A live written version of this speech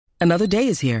Another day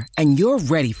is here, and you're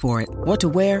ready for it. What to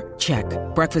wear? Check.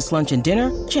 Breakfast, lunch, and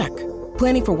dinner? Check.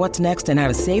 Planning for what's next and how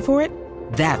to save for it?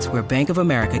 That's where Bank of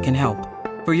America can help.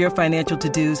 For your financial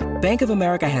to-dos, Bank of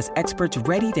America has experts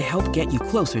ready to help get you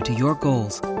closer to your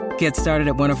goals. Get started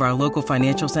at one of our local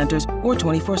financial centers or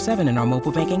 24/7 in our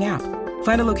mobile banking app.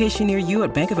 Find a location near you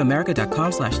at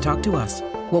bankofamerica.com/talktous.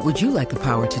 What would you like the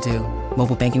power to do?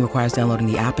 Mobile banking requires downloading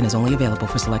the app and is only available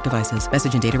for select devices.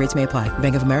 Message and data rates may apply.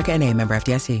 Bank of America N.A., member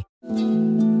FDIC.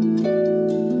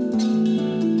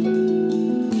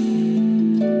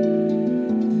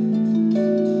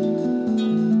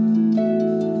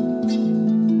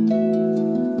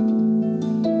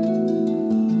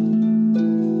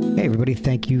 Hey, everybody.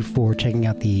 Thank you for checking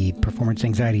out the Performance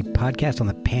Anxiety Podcast on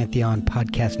the Pantheon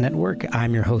Podcast Network.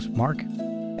 I'm your host, Mark.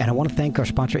 And I want to thank our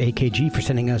sponsor, AKG, for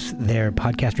sending us their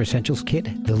Podcaster Essentials kit.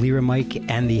 The Lyra mic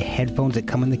and the headphones that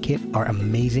come in the kit are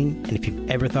amazing. And if you've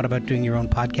ever thought about doing your own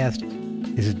podcast,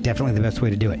 this is definitely the best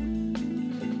way to do it.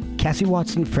 Cassie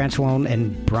Watson, France Sloan,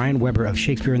 and Brian Weber of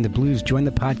Shakespeare in the Blues joined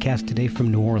the podcast today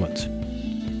from New Orleans.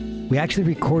 We actually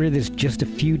recorded this just a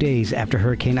few days after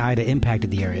Hurricane Ida impacted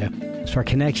the area, so our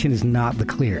connection is not the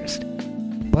clearest.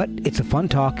 But it's a fun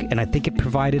talk, and I think it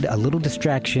provided a little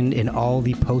distraction in all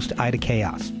the post-Ida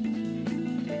chaos.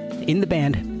 In the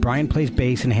band, Brian plays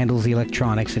bass and handles the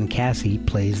electronics, and Cassie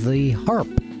plays the harp.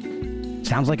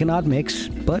 Sounds like an odd mix,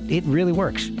 but it really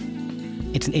works.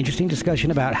 It's an interesting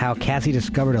discussion about how Cassie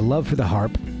discovered a love for the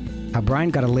harp, how Brian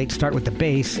got a late start with the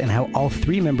bass, and how all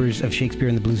three members of Shakespeare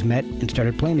in the Blues met and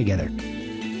started playing together.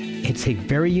 It's a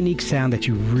very unique sound that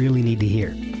you really need to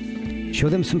hear. Show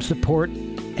them some support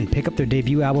and pick up their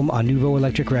debut album on Nouveau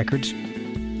Electric Records.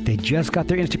 They just got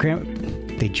their Instagram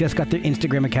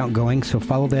account going, so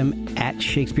follow them at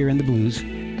Shakespeare in the Blues.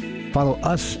 Follow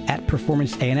us at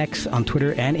Performance ANX on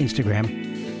Twitter and Instagram.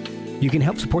 You can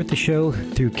help support the show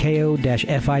through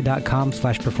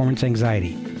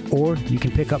ko-fi.com/performanceanxiety, or you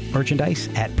can pick up merchandise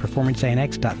at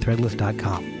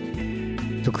performanceanx.threadless.com.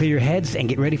 So clear your heads and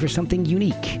get ready for something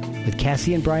unique with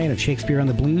Cassie and Brian of Shakespeare on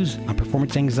the Blues on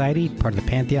Performance Anxiety, part of the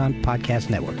Pantheon Podcast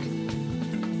Network.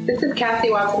 This is Cassie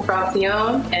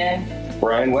Watson-Francione and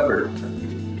Brian Weber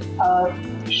of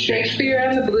Shakespeare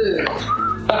and the Blues.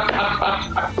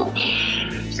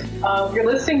 You're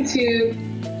listening to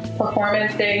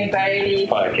Performance Anxiety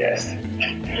Podcast.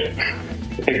 I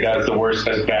think that's the worst,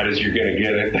 as bad as you're going to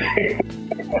get it.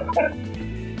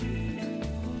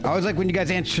 I always like when you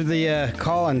guys answer the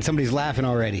call and somebody's laughing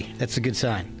already. That's a good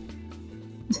sign.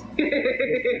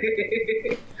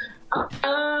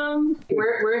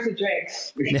 Where's the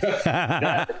drinks?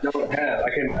 I don't have. I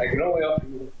can only offer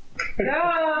you. No,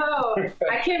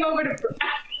 I came over to.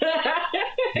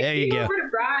 There you go. Over to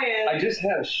Brian. I just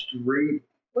have straight.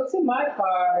 What's in my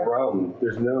car? Rum.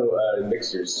 There's no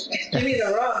mixers. Give me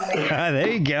the rum. There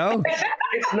you go.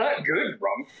 It's not good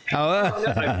rum. I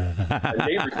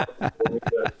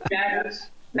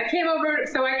came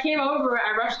over.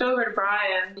 I rushed over to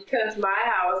Brian because my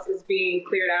house is being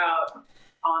cleared out.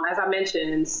 As I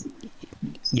mentioned.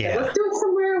 Yeah. Let's do it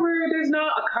somewhere where there's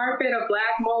not a carpet of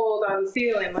black mold on the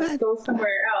ceiling. Let's go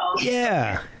somewhere else.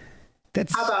 Yeah.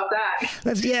 How about that?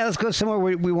 Let's go somewhere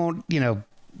where we won't,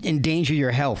 endanger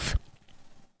your health.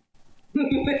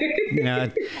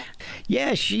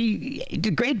 Yeah, she did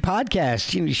a great podcast.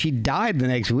 She died the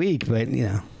next week, but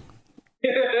it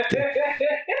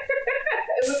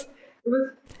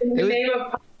was in the name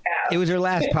of podcast. It was her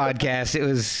last podcast.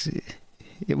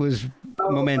 It was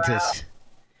momentous. Wow.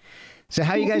 So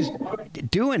how you guys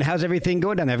doing? How's everything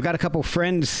going down there? I've got a couple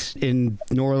friends in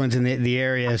New Orleans in the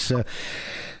area, so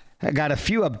I got a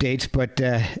few updates, but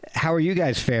how are you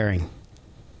guys faring?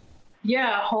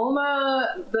 Yeah,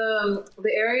 Houma, the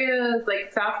areas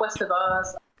like southwest of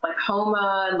us, like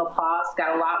Houma and La Place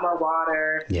got a lot more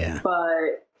water. Yeah.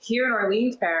 But here in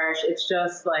Orleans Parish, it's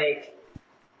just like,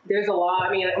 there's a lot.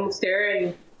 I mean, I'm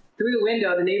staring through the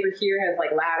window. The neighbor here has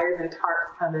like ladders and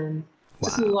tarps coming. Wow.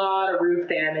 Just a lot of roof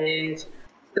damage.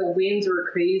 The winds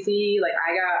were crazy. Like,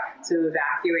 I got to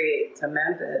evacuate to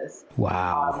Memphis.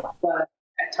 Wow. But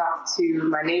I talked to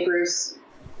my neighbors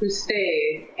who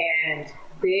stayed, and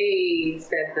they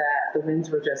said that the winds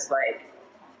were just like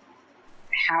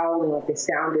howling, like they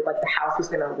sounded like the house was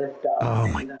going to lift up. Oh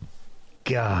my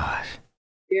gosh.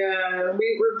 Yeah,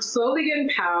 we're slowly getting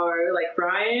power. Like,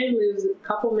 Brian lives a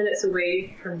couple minutes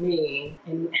away from me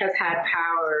and has had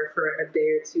power for a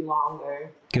day or two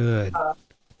longer. Good.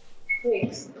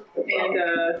 Thanks. And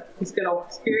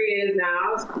here he is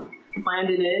now.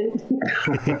 Landed in.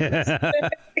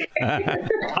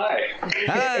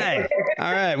 Hi.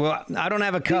 All right. Well, I don't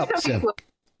have a cup. So.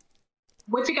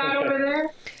 What you got over there?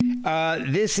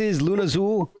 This is Luna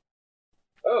Azul.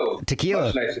 Oh,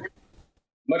 tequila.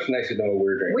 Much nicer than what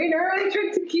we're drinking. We normally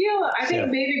drink tequila. I think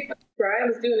maybe Brian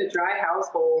was doing a dry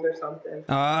household or something.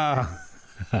 Ah.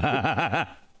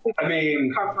 I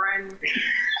mean, Covering.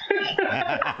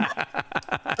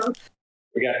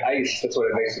 we got ice. That's what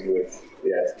it makes it with.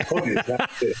 Yeah, I told you it's not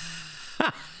good.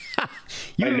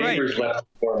 My neighbors left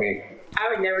for me. I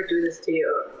would never do this to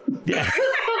you. Yeah.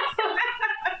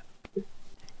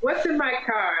 What's in my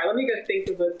car? Let me go think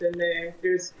of what's in there.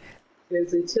 There's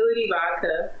utility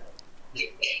vodka.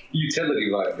 Utility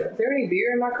vodka. Is there any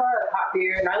beer in my car? Like hot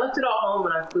beer? And I left it all home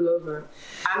when I flew over.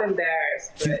 I'm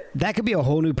embarrassed, but That could be a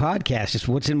whole new podcast, just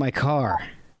what's in my car.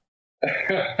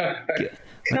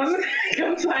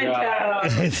 come find out.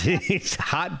 It's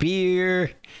hot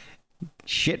beer,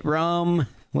 shit rum.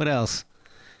 What else?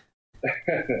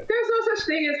 There's no such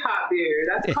thing as hot beer.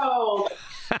 That's called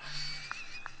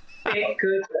thank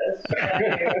goodness.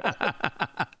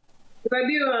 Because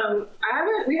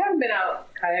we haven't been out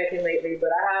kayaking lately, but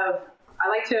I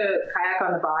like to kayak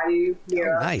on the bayou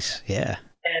here. Oh, nice, yeah.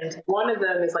 And one of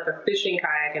them is like a fishing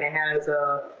kayak, and it has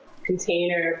a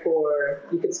container for,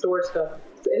 you can store stuff.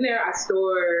 So in there I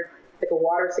store like a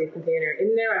water safe container.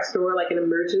 In there I store like an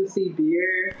emergency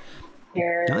beer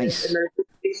and emergency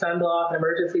sunblock, an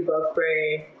emergency bug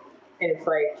spray. And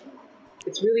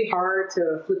it's really hard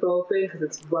to flip open because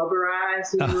it's rubberized,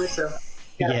 so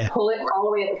you gotta pull it all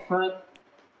the way at the front.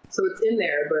 So it's in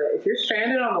there, but if you're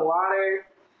stranded on the water,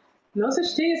 no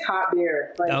such thing as hot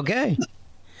beer. Okay.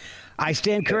 I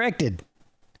stand corrected.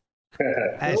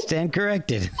 I stand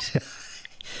corrected.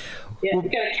 Yeah, you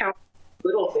gotta count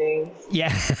little things.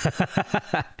 Yeah.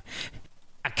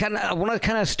 I want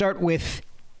to start with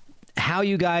how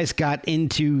you guys got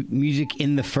into music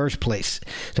in the first place.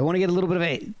 So I want to get a little bit of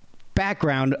a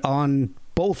background on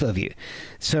both of you.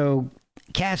 So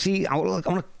Cassie, I want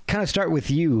to kind of start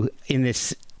with you in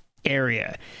this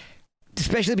area,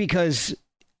 especially because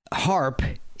harp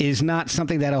is not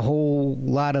something that a whole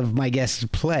lot of my guests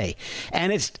play.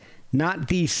 And it's not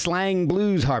the slang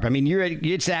blues harp. I mean,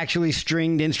 it's actually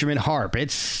stringed instrument harp.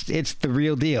 It's the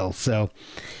real deal. So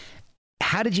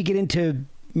how did you get into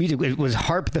music? Was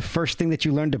harp the first thing that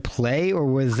you learned to play, or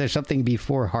was there something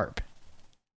before harp?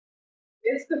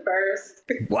 It's the first.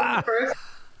 Wow.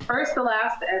 First to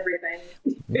last to everything.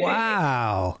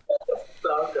 Wow.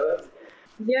 So good.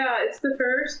 Yeah, it's the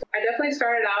first. I definitely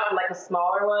started out in like a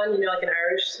smaller one, like an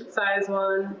Irish size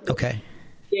one. Okay.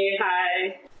 Yay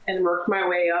high, and worked my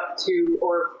way up to,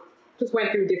 or just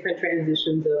went through different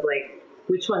transitions of like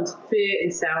which ones fit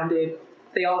and sounded.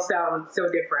 They all sound so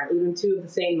different. Even two of the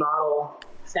same model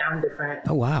sound different.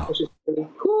 Oh, wow. Which is really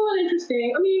cool and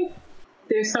interesting. I mean,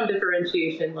 there's some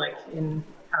differentiation like in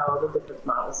how the different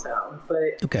models sound.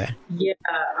 But okay. Yeah,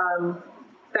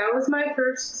 that was my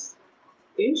first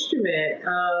instrument.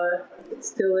 It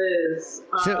still is.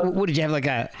 So what, did you have like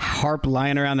a harp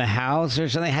lying around the house or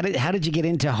something? How did you get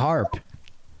into harp?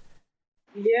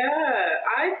 Yeah,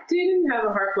 I didn't have a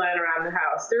harp lying around the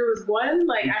house. There was one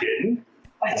like you didn't?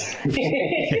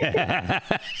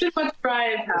 Just went to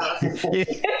Brian's house.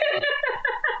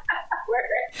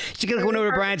 She's gonna go over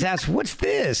to Brian's house. What's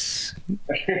this?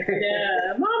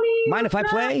 Yeah, mommy. Mind if I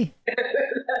play?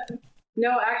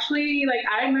 No, actually, like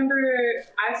I remember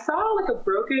I saw like a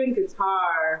broken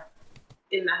guitar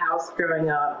in the house growing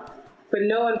up, but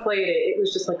no one played it. It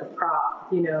was just like a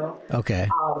prop, Okay.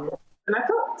 And I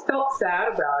felt sad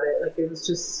about it. Like it was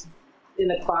just in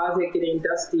the closet getting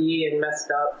dusty and messed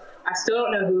up. I still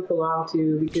don't know who it belonged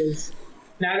to because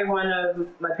neither one of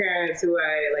my parents who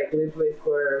I like lived with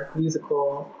were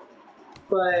musical.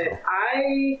 But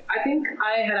I think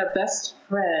I had a best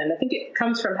friend. I think it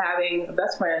comes from having a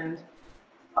best friend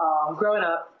growing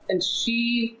up, and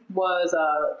she was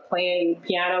playing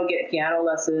piano, getting piano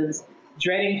lessons,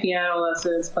 dreading piano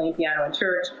lessons, playing piano in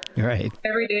church. Right.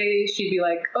 Every day she'd be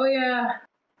like, "Oh yeah,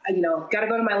 gotta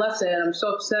go to my lesson. I'm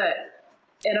so upset."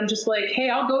 And I'm just like, "Hey,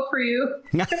 I'll go for you."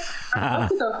 I'd love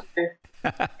to go for you.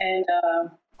 And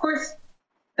of course,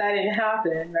 that didn't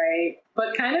happen, right?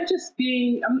 But kind of just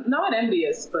being, I'm not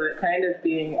envious, but kind of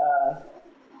being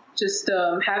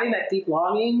having that deep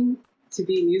longing to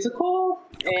be musical.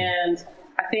 Okay. And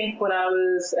I think when I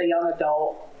was a young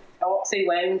adult, I won't say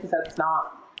when because that's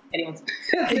not anyone's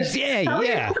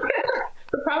yeah.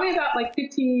 But probably about like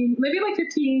 15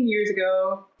 years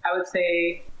ago, I would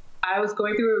say I was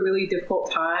going through a really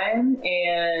difficult time,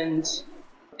 and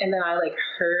then I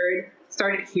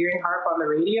started hearing harp on the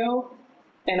radio,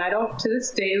 and to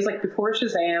this day, it was like before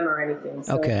Shazam or anything.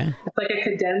 So okay. It's like a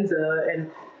cadenza,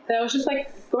 and I was just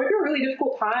like going through a really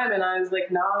difficult time, and I was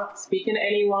like not speaking to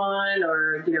anyone,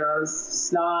 or I was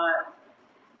just not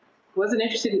wasn't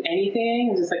interested in anything.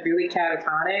 It was just like really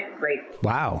catatonic, like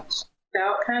wow,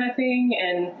 out kind of thing.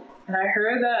 And I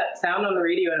heard that sound on the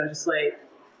radio, and I was just like,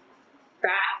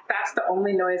 that's the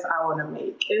only noise I want to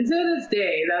make. And to this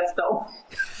day, that's the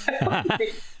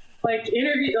only like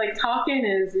interview, like talking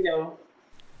is, you know,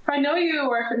 if I know you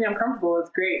or if I'm comfortable, it's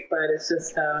great, but it's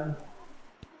just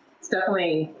it's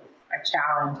definitely a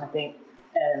challenge, I think.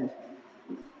 And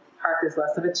harp is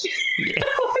less of a challenge.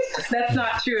 That's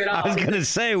not true at all. I was going to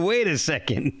say, wait a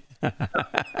second.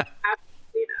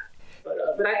 Absolutely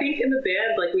not. But I think in the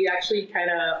band, like, we actually kind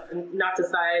of, not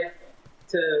decide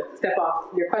to step off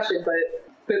your question, but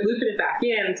looping it back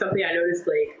in, something I noticed,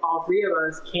 like, all three of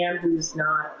us, Cam, who's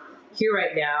not here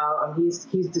right now, he's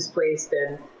displaced,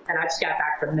 and I just got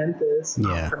back from Memphis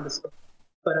from the school.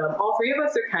 But all three of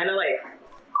us are kind of like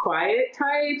quiet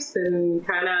types and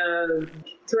kind of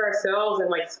to ourselves and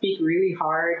like speak really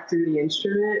hard through the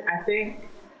instrument, I think.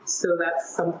 So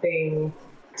that's something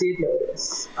I did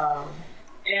notice.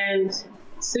 And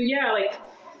so, yeah, like,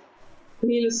 I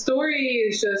mean, the story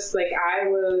is just like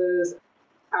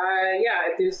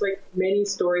there's like many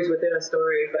stories within a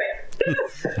story,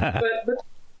 but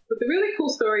the really cool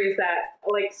story is that,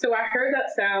 like, so I heard that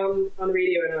sound on the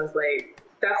radio and I was like,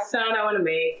 that's the sound I want to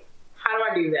make. How do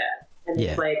I do that? And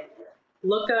it's like,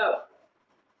 look up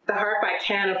the harp I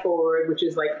can afford, which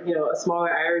is like, you know, a smaller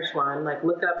Irish one, like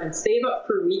look up and save up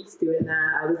for weeks doing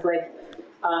that. I was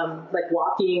like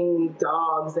walking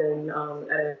dogs and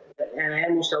at an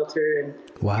animal shelter and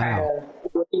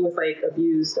working with like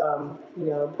abused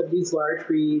large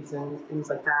breeds and things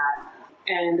like that.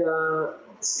 And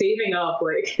saving up,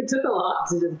 like, it took a lot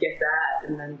to just get that,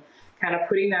 and then kind of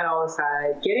putting that all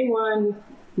aside, getting one,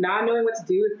 not knowing what to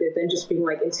do with it, then just being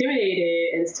like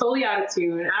intimidated, and it's totally out of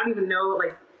tune. I don't even know,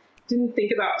 like, didn't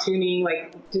think about tuning,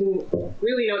 like, didn't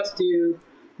really know what to do,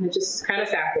 and it just kind of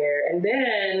sat there. And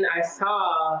then I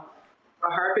saw a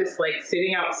harpist like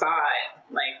sitting outside,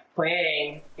 like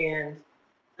playing, and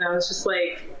I was just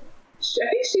like, I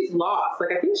think she's lost.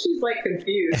 Like, I think she's like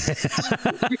confused.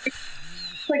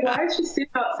 Like, why is she sitting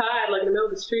outside, like, in the middle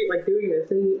of the street, like, doing this?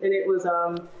 And it was,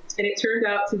 and it turned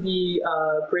out to be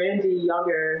Brandy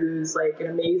Younger, who's, like,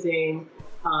 an amazing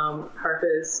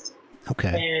harpist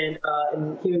and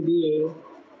human being.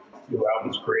 Your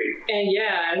album's great. And,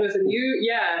 yeah, it was a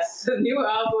new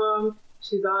album.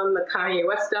 She's on the Kanye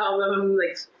West album.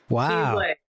 Like, she's,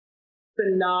 like,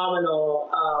 phenomenal.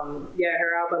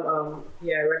 Her album,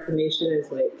 Reclamation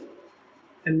is, like,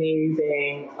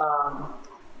 amazing.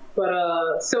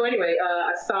 But so anyway,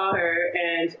 I saw her,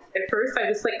 and at first I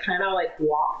just like kind of like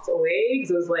walked away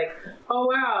because it was like, oh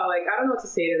wow, like I don't know what to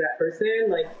say to that person.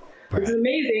 Like, this is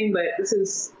amazing, but this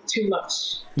is too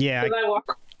much. Yeah,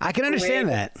 I can understand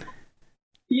that.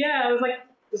 Yeah, I was like,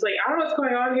 I don't know what's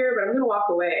going on here, but I'm gonna walk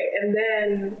away, and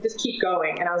then just keep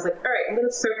going. And I was like, all right, I'm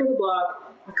gonna circle the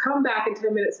block. I'll come back in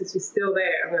 10 minutes. Since she's still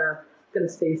there, I'm gonna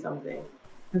say something.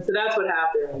 And so that's what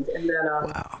happened. And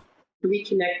then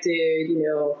reconnected, you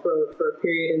know, for a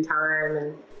period in time,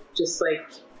 and just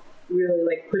like really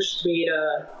like pushed me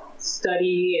to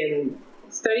study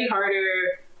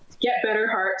harder, to get better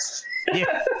harps than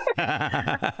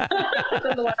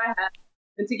the one I had,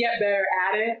 and to get better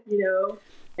at it, you know,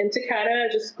 and to kind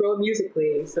of just grow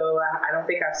musically. So I don't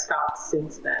think I've stopped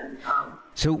since then.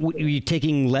 So were you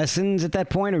taking lessons at that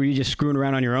point, or were you just screwing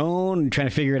around on your own, trying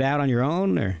to figure it out on your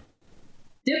own, or?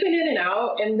 Dipping in and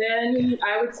out, and then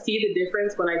I would see the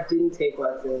difference when I didn't take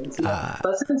lessons.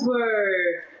 Lessons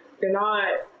they're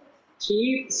not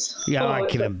cheap. So yeah, I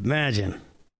can imagine.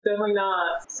 Definitely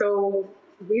not. So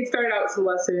we started out with some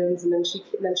lessons, and then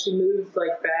she moved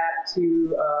like back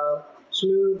to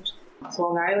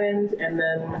Long Island, and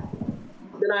then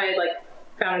I like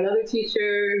found another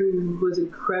teacher who was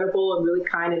incredible and really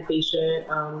kind and patient,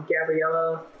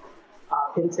 Gabriella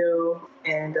Pinto,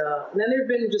 and then there have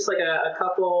been just like a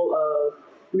couple of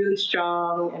really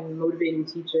strong and motivating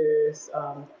teachers.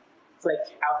 It's like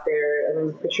out there. I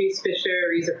mean, Patrice Fisher,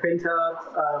 Reza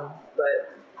Printup,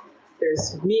 but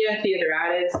there's Mia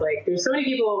Theodoratis. Like, there's so many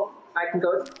people I can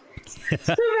go.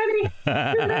 So many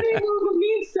who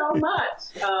mean so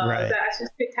much that I should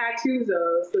get tattoos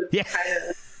of, so to kind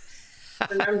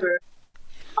of remember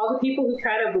all the people who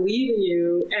kind of believe in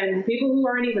you, and people who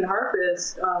aren't even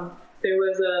harpists. There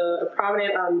was a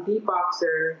prominent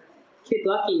beatboxer, Kid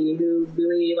Lucky, who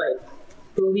really like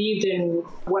believed in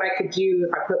what I could do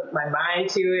if I put my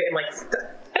mind to it, and like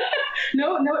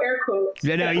no air quotes.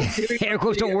 No, air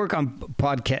quotes don't work on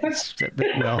podcasts.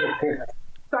 No.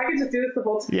 So I could just do this the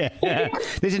whole time. Yeah.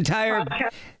 This entire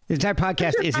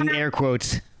podcast is in air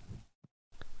quotes.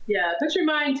 Yeah, put your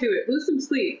mind to it. Lose some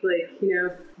sleep. Like,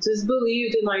 just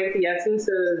believed in like the essence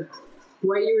of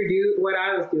what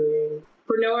I was doing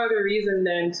for no other reason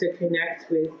than to connect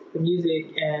with the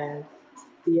music and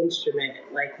the instrument,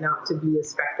 like not to be a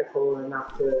spectacle and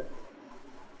not to,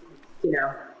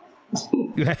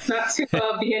 not to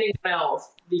be anyone else,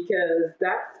 because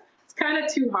that's kind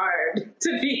of too hard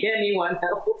to be anyone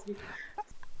else.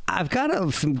 I've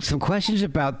got some questions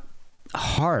about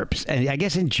harps, and I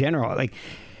guess in general, like,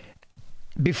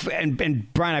 and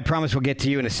Brian, I promise we'll get to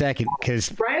you in a second, because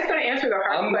Brian's going to answer the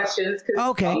harp questions, because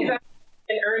okay. he's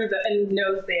and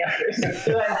knows the answers.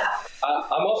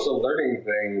 I'm also learning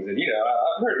things, and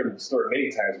I've heard the story many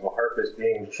times of a harpist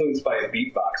being influenced by a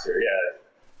beatboxer. Yeah.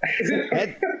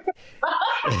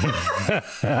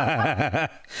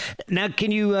 Now,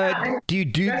 can you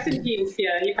do Rest in peace.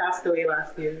 Yeah, he passed away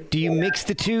last year. Do you mix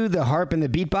the two, the harp and the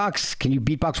beatbox? Can you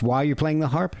beatbox while you're playing the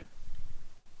harp?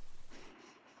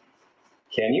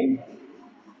 Can you?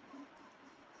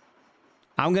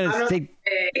 I'm gonna say.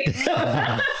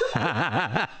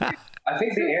 I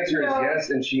think the answer is yes,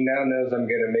 and she now knows I'm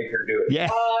going to make her do it. Yeah.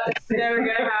 It's never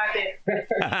going to happen.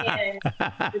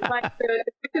 It's like the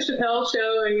Chappelle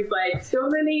show, and he's like,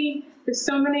 there's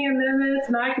so many amendments,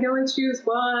 and I can only choose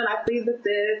one. I plead the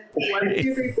fifth. 1,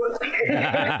 2, 3, 4.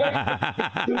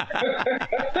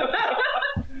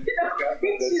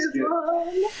 Choose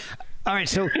one. All right,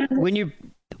 so when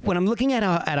I'm looking at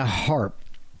a harp,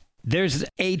 there's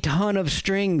a ton of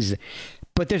strings,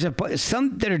 but there's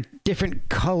some that are different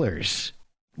colors.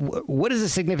 What is the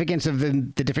significance of the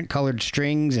different colored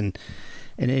strings and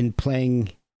in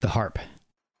playing the harp?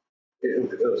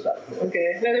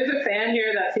 Okay. Now there's a fan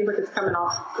here that seems like it's coming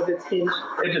off of its hinge.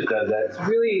 It just does that. It's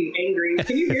really angry.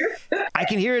 Can you hear it? I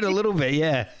can hear it a little bit,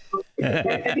 yeah.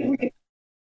 That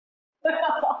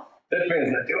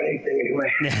fan's not doing anything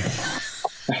anyway.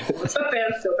 The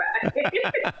fan's so bad.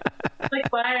 Like,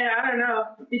 why? I don't know.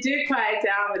 It did quiet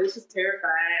down, but it's just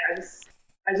terrifying.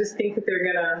 I just think that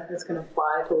it's gonna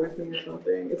fly towards me or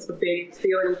something. It's a big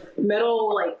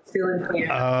metal ceiling fan.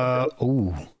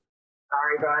 Ooh.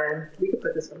 Sorry, Brian. We can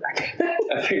put this one back.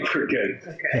 I think we're good.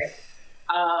 Okay.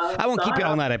 I won't keep you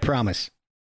all night, I promise.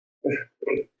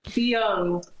 The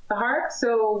harp.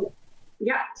 So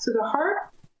the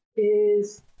harp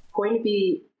is going to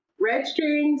be red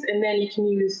strings, and then you can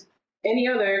use any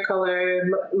other color,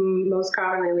 most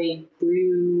commonly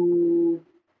blue,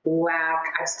 black.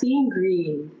 I've seen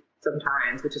green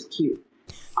sometimes, which is cute.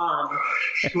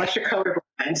 Unless you're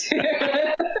colorblind.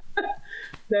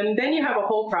 Then you have a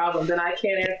whole problem. Then I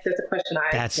can't answer. That's a question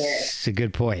That's a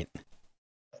good point.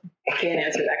 I can't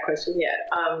answer that question yet.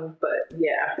 But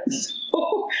yeah.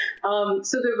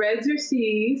 So the reds are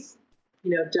C's,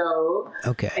 Do.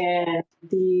 Okay. And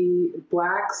the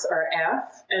blacks are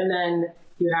F, and then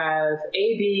you have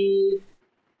A, B,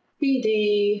 B,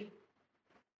 D,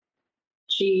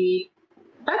 G.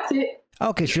 That's it.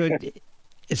 Okay,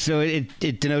 so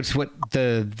it denotes what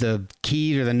the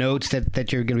keys or the notes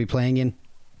that you're going to be playing in?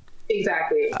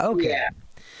 Exactly. Okay. Yeah,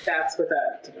 that's what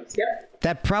that denotes. Yep.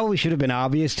 That probably should have been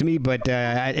obvious to me, but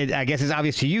I guess it's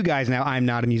obvious to you guys now. I'm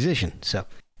not a musician, so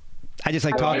I just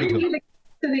like talking to them.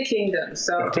 To the kingdom,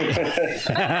 so.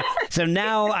 So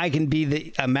now I can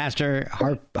be a master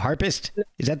harpist?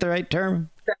 Is that the right term?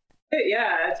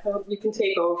 Yeah, you can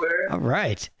take over. All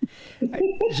right.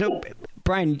 So,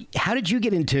 Brian, how did you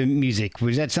get into music?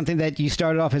 Was that something that you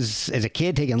started off as a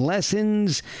kid taking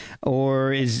lessons,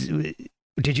 or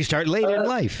did you start late in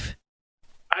life?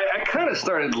 I kind of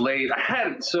started late. I had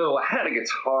a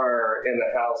guitar in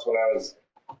the house when I was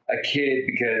a kid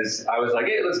because I was like,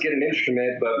 hey, let's get an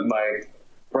instrument, but my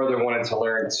brother wanted to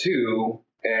learn too,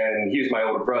 and he was my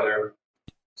older brother.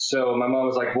 So my mom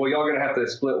was like, well, y'all gonna have to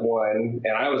split one.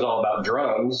 And I was all about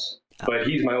drums, but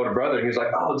he's my older brother. And he was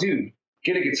like, oh, dude,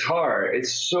 get a guitar.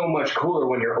 It's so much cooler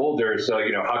when you're older. So,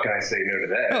 how can I say no to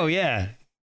that? Oh, yeah.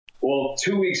 Well,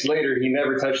 2 weeks later, he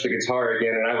never touched the guitar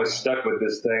again. And I was stuck with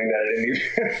this thing that I didn't even...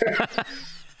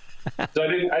 So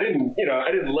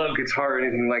I didn't love guitar or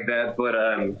anything like that. But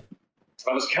I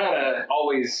was kind of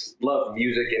always loved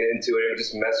music and into it and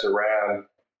just mess around.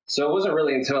 So it wasn't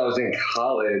really until I was in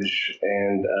college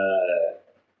and,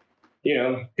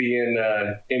 being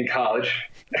in college,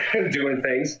 doing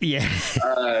things. Yeah.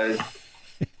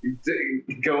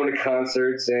 Going to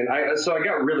concerts. And I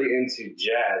got really into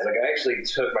jazz. Like, I actually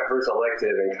took my first elective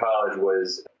in college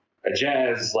was a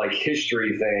jazz,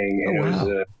 history thing. And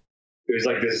it was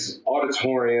like this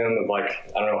auditorium of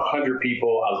 100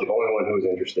 people. I was the only one who was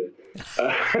interested.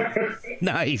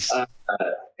 Nice.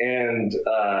 And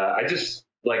I just,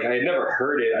 I had never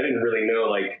heard it. I didn't really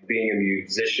know, being a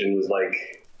musician was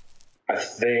a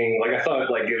thing. Like I thought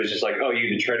like it was just like, oh,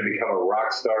 you try to become a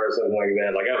rock star or something like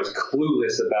that. Like I was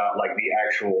clueless about like the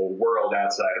actual world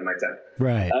outside of my town.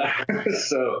 Right.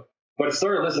 But I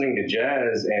started listening to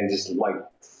jazz and just like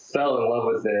fell in love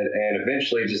with it, and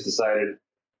eventually just decided,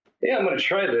 yeah, I'm going to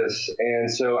try this. And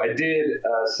so I did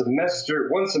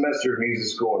one semester of music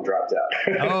school and dropped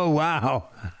out. Oh, wow.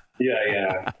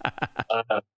 Yeah.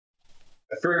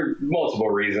 For multiple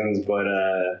reasons, but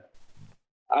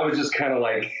I was just kind of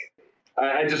like,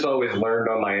 I just always learned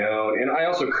on my own. And I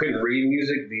also couldn't read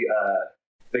music.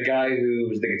 The guy who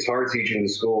was the guitar teacher in the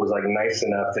school was like nice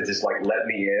enough to just like let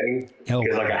me in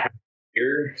because like I had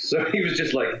ear. So he was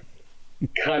just like,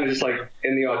 kind of just like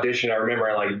in the audition, I remember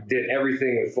I like did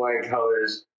everything with flying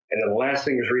colors, and the last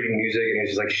thing was reading music, and he was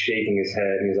just like shaking his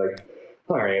head, and he's like,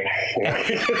 all right.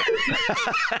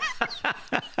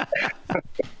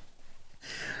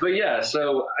 But yeah,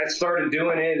 so I started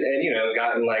doing it, and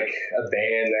got in like a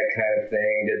band, that kind of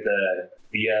thing, did the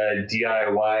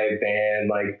DIY band,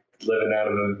 like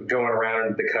going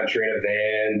around the country in a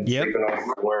van, sleeping on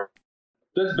the floor.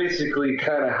 That's basically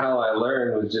kind of how I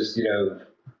learned, was just,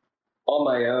 on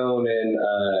my own,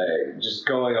 and just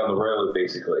going on the road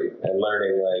basically, and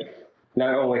learning like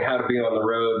not only how to be on the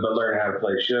road, but learn how to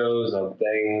play shows on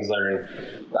things.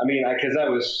 Because I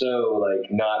was so like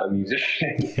not a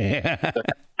musician. Yeah. So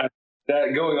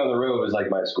that going on the road was like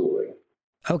my schooling.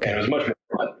 Okay. And it was much more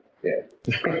fun. Yeah.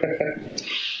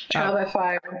 Trial by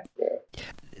fire. Yeah.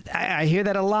 I hear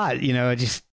that a lot.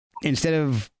 Just instead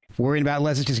of worrying about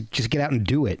lessons, just get out and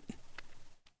do it.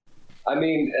 I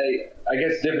mean, I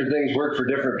guess different things work for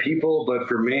different people, but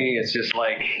for me, it's just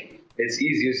like, it's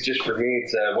easiest just for me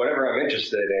to, whatever I'm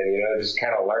interested in, just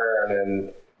kind of learn,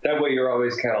 and that way you're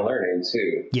always kind of learning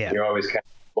too. Yeah. You're always kind of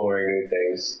exploring new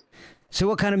things. So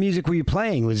what kind of music were you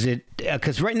playing? Was it,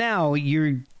 because right now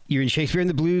you're in Shakespeare in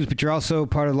the Blues, but you're also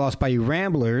part of Lost Bayou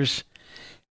Ramblers,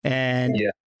 and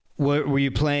were you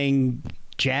playing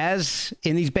jazz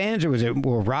in these bands, or was it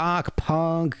more rock,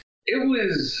 punk?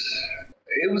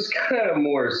 It was kind of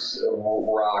more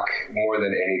rock more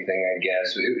than anything, I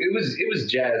guess. It was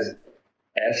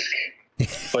jazz-esque,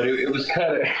 but it was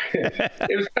kind of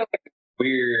like a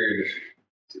weird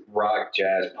rock,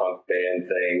 jazz, punk band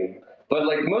thing. But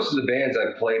like most of the bands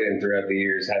I've played in throughout the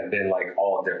years have been like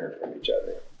all different from each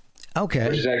other. Okay.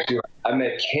 Which is actually, I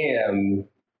met Cam.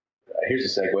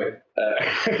 Here's a segue.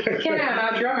 Cam,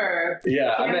 our drummer.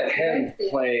 Yeah, I met him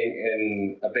playing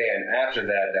in a band after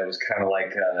that was kind of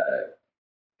like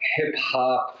hip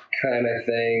hop kind of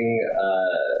thing,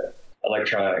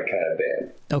 electronic kind of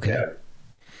band. Okay. Yeah.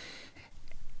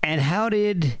 And how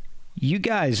did you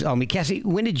guys, Cassie,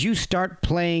 when did you start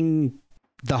playing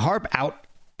the harp out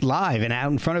live and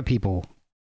out in front of people?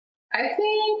 I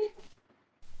think,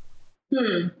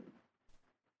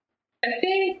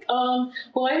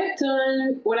 I had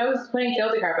done, when I was playing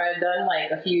Celtic harp, I had done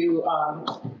like a few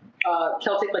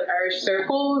Celtic, like Irish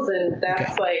circles, and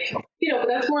that's like, but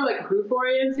that's more like group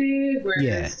oriented,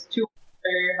 whereas two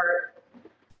harp,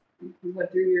 we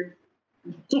went through your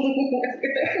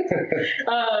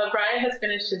Brian has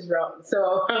finished his run,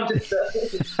 so I'm just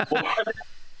I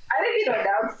didn't get to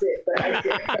announce it, but I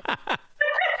did.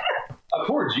 I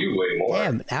poured you way more.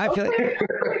 Damn, now I feel like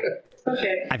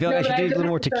I feel like I should do a little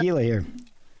more tequila here.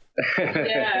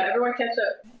 Yeah, everyone catch up.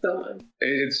 Someone.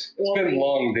 It's been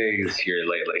long days here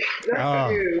lately.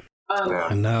 That's true.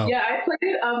 I know. Yeah, I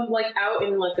played like out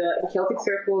in like the Celtic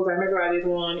circles. I remember I did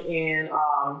one, and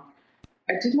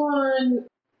I did one.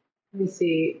 Let me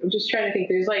see. I'm just trying to think.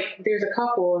 There's a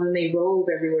couple, and then they rove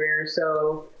everywhere.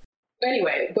 So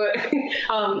anyway, but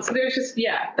so there's just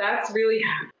that's really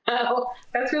how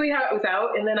it was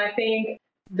out. And then I think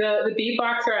the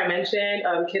beatboxer I mentioned,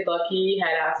 Kid Lucky,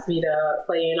 had asked me to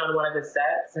play in on one of his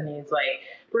sets, and he's like,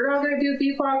 "We're all gonna do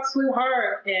beatbox with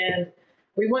harp, and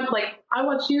we want I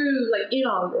want you like in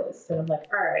on this." And I'm like,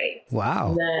 "All right."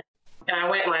 Wow. And I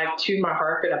went and I tuned my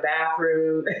harp in a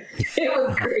bathroom. It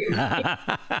was crazy.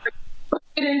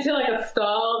 Get into like a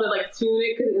stall to like tune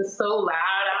it because it was so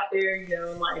loud out there, and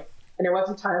there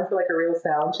wasn't time for like a real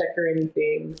sound check or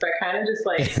anything. So I kind of just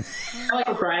like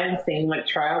Brian saying, like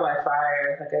trial by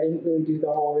fire. Like I didn't really do the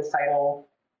whole recital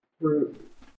route.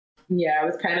 Yeah, I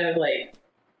was kind of like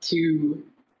too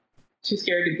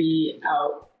scared to be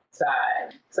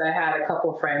outside. So I had a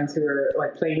couple of friends who were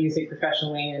like playing music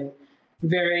professionally and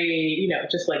very,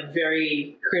 just like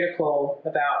very critical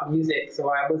about music.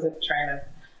 So I wasn't trying to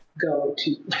go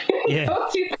too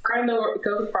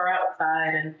far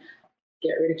outside and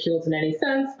get ridiculed in any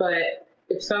sense. But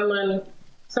if someone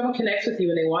someone connects with you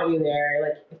and they want you there,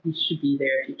 like you should be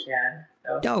there if you can.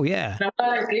 So, Oh yeah. and I'm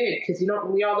glad I did, because we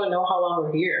all don't know how long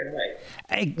we're here.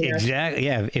 Like, Exactly.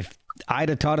 Yeah. If I'd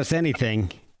have taught us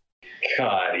anything.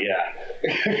 God, yeah.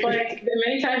 Like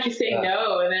many times you say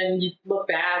no, and then you look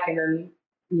back, and then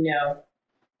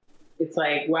it's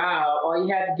like, wow, all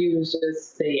you had to do was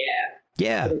just say yeah.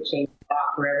 Yeah. It changed a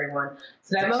lot for everyone.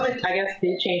 So that moment, I guess,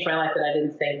 did change my life, that I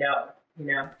didn't say no.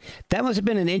 That must have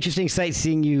been an interesting sight,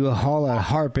 seeing you haul a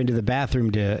harp into the bathroom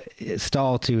to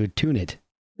stall to tune it.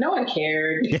 No one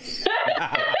cared. Just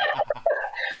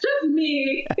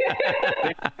me.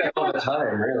 All the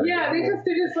time, really. Yeah, they're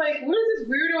just like, what is this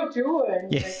weirdo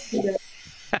doing? Yeah.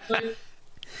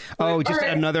 Like, just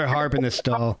right. Another harp in the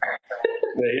stall.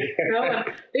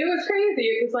 It was crazy.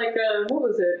 It was like, what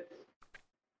was it?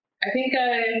 I think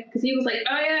because he was like,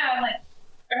 oh yeah, I'm like,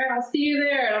 all right, I'll see you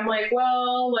there. And I'm like,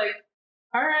 well, like,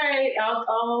 all right,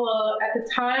 I'll at the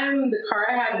time, the car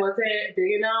I had wasn't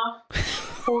big enough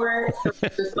for it. So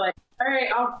it's just like, all right,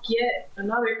 I'll get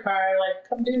another car, like,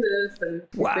 come do this. And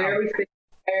wow. there we sit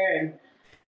there, and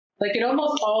like, it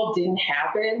almost all didn't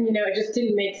happen, it just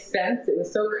didn't make sense. It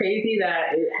was so crazy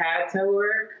that it had to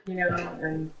work,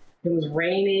 and it was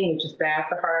raining, which is bad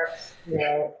for harps,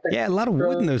 Like, yeah, a lot of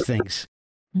wood in those things.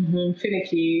 Mm-hmm.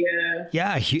 Finicky, yeah.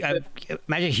 Yeah,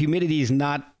 imagine humidity is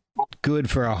not good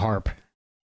for a harp.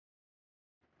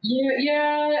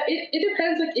 Yeah, it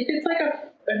depends. Like, if it's like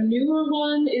a newer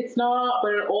one, it's not,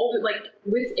 but an older, like,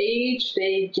 with age,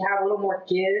 they have a little more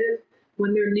give.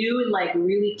 When they're new and like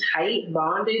really tight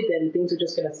bonded, then things are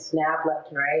just gonna snap left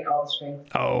and right, all the strings.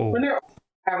 Oh. When they're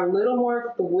have a little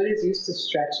more, the wood is used to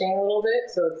stretching a little bit,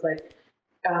 so it's like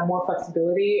more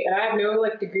flexibility. And I have no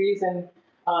like degrees in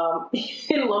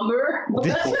lumber.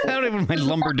 I don't even my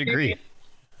lumber degree.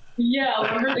 Yeah,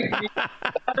 lumber degree.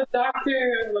 I'm a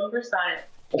doctor of lumber science.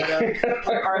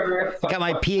 I got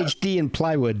my PhD in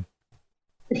plywood.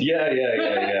 Yeah.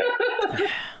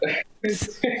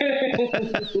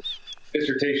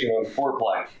 Dissertation on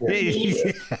 4-ply.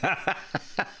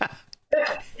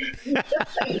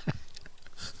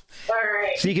 All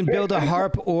right. So you can build a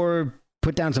harp or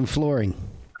put down some flooring.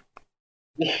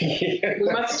 We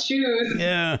must choose.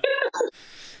 Yeah.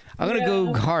 I'm going to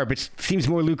go harp. It seems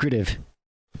more lucrative.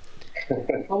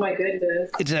 Oh my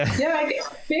goodness. It's a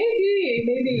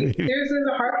maybe. There's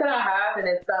a harp that I have, and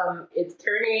it's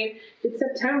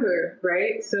September,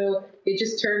 right? So it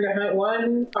just turned a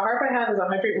harp I have is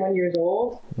 101 years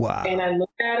old. Wow. And I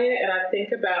look at it and I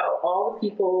think about all the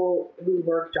people who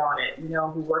worked on it,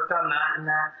 who worked on that and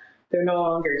that. They're no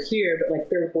longer here, but like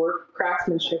their work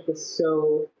craftsmanship was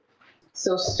so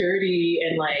sturdy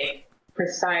and like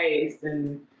precise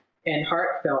and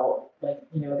heartfelt. Like,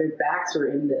 their backs were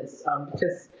in this,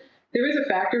 because there was a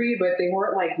factory, but they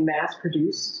weren't like mass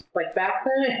produced like back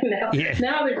then.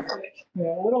 Now they're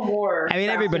a little more. I mean,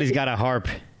 everybody's got a harp.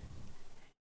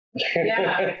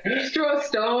 Yeah, just throw a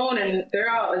stone and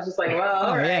they're all. It's just like, well,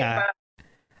 all right.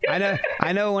 Yeah.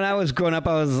 I know. When I was growing up,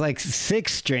 I was like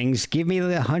 6 strings. Give me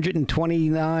the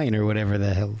 129 or whatever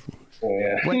the hell.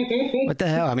 Yeah. What the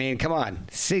hell? I mean, come on.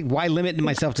 Why limit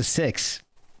myself to 6?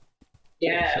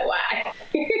 Yeah. Why?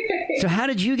 So how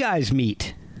did you guys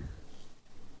meet?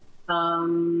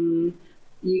 You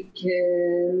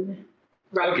can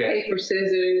rock, paper,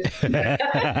 scissors. Come on.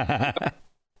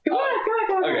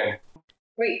 Okay.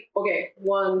 Wait. Okay.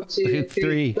 1, 2,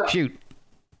 3. Go. Shoot.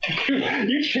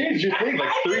 You changed your thing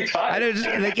like 3 times. I know, just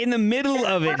like in the middle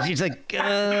of it, she's like,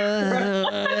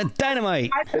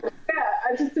 dynamite.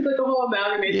 I just did like a whole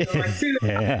amalgamation of like 2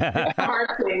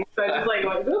 hard things. So I just like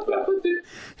went,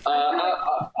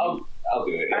 I'll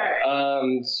do it. All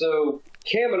right. So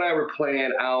Cam and I were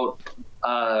playing out.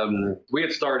 We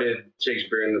had started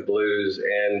Shakespeare in the Blues,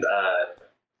 and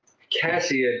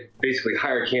Cassie had basically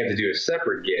hired Cam to do a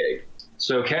separate gig.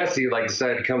 So Cassie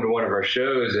decided to come to one of our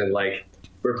shows, and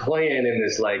we're playing in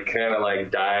this kind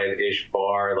of dive-ish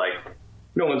bar.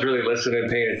 No one's really listening,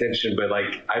 paying attention, but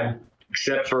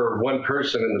except for one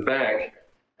person in the back.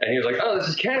 And he was like, "Oh, this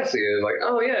is Cassie." And I was like,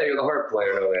 "Oh yeah, you're the harp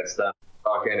player and all that stuff."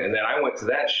 Talking, and then I went to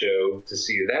that show to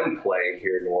see them play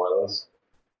here in New Orleans,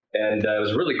 and it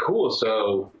was really cool.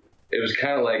 So it was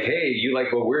kind of like, "Hey, you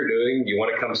like what we're doing? You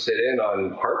want to come sit in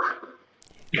on harp?"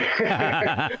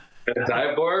 At a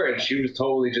dive bar, and she was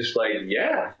totally just like,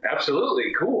 "Yeah,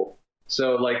 absolutely, cool."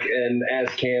 So and as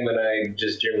Cam and I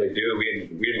just generally do, we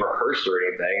didn't rehearse or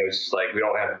anything. It was just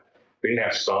we didn't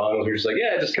have songs. We were just like,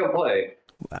 "Yeah, just come play,"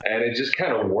 and it just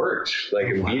kind of worked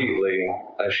immediately,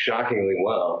 shockingly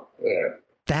well. Yeah.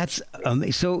 That's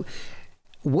amazing. So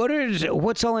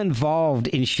what's all involved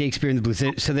in Shakespeare in the Blues?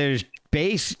 So there's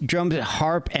bass, drums,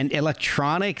 harp, and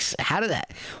electronics. How did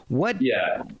that? What?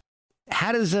 Yeah.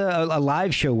 How does a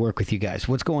live show work with you guys?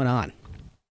 What's going on?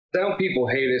 Some people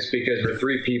hate us because we're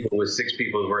 3 people with 6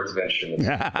 people's worth of instruments.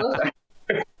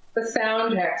 The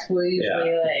sound checks will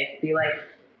usually be like,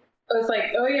 it's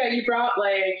like, oh yeah, you brought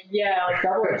like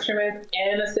double instruments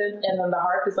and a synth, and then the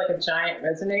harp is like a giant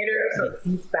resonator, so it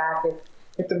feeds back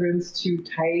if the room's too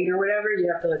tight or whatever, you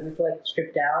have to like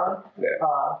strip down.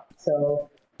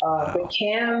 But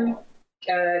Cam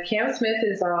Smith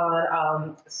is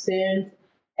on synth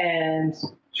and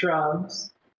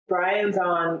drums. Brian's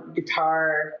on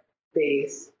guitar,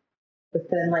 bass, but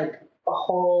then like a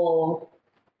whole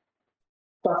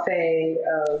buffet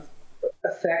of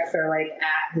effects are like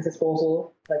at his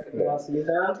disposal, like if he wants to use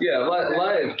them. Yeah,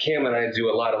 live Cam and I do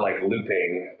a lot of like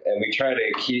looping, and we try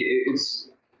to keep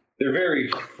they're very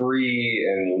free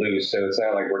and loose, so it's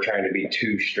not like we're trying to be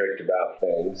too strict about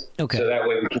things. Okay. So that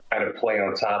way we can kind of play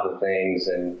on top of things,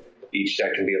 and each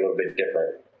set can be a little bit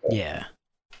different. Yeah.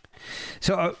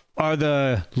 So are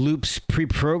the loops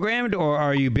pre-programmed, or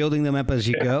are you building them up as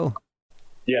you go?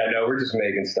 Yeah, no, we're just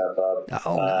making stuff up.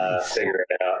 Oh, nice. Figure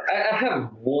it out. I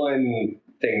have one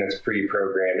thing that's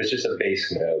pre-programmed. It's just a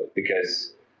bass note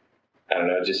because, I don't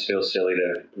know, it just feels silly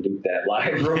to loop that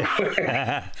live real quick.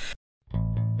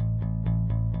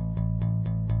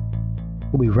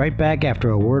 We'll be right back after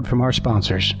a word from our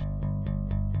sponsors.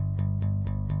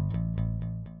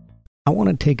 I want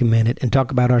to take a minute and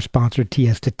talk about our sponsor,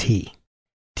 Tiesta Tea.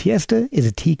 Tiesta is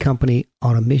a tea company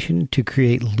on a mission to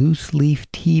create loose leaf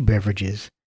tea beverages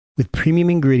with premium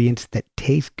ingredients that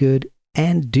taste good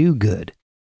and do good.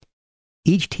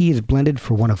 Each tea is blended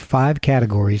for one of 5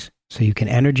 categories, so you can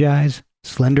energize,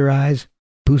 slenderize,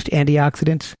 boost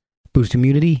antioxidants, boost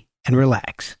immunity, and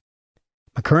relax.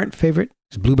 My current favorite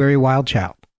is Blueberry Wild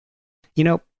Child. You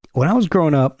know, when I was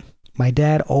growing up, my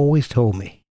dad always told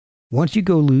me, once you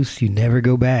go loose, you never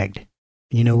go bagged.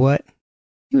 And you know what?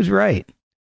 He was right.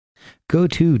 Go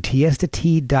to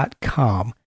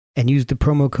tiestatea.com and use the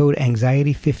promo code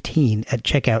Anxiety15 at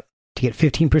checkout to get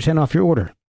 15% off your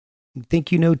order.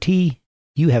 Think you know tea?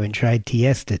 You haven't tried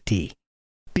Tiesta Tea.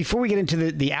 Before we get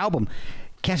into the album,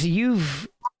 Cassie, you've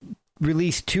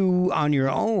released 2 on your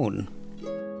own.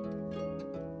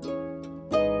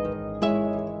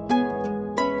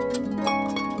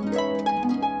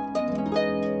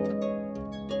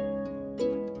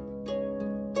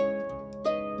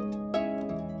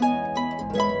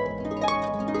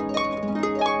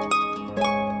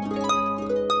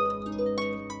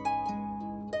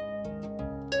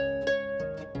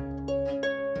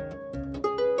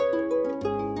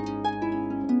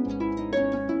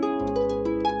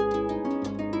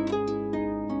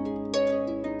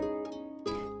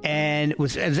 And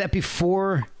was that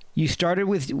before you started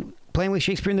with playing with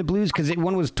Shakespeare in the Blues? Because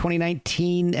one was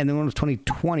 2019 and then one was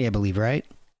 2020, I believe, right?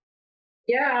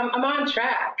 Yeah, I'm on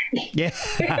track. Yeah.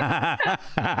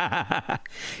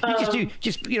 You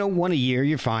just one a year.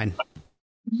 You're fine.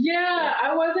 Yeah,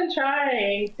 I wasn't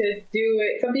trying to do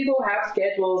it. Some people have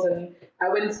schedules, and I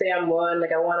wouldn't say I'm one.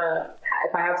 Like,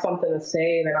 if I have something to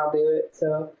say, then I'll do it.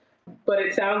 So, but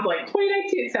it sounds like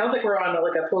 2019. It sounds like we're on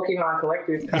like a Pokemon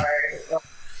collector's card.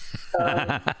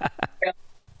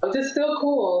 Which is still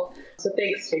cool. So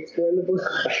thanks, Shakespeare in the Blues.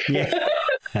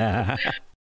 Yeah.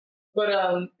 But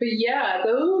yeah,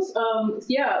 those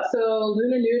so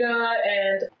Luna Nuda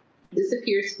and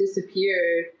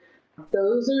Disappeared.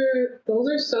 Those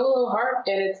are solo harp,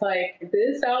 and it's like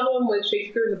this album with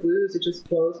Shakespeare in the Blues, it just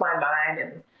blows my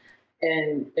mind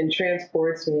and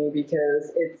transports me,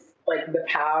 because it's like the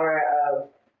power of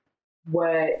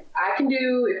what I can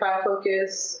do if I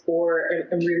focus or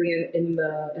am really in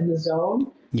the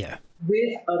zone. Yeah.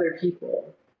 With other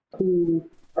people who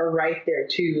are right there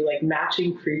too, like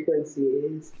matching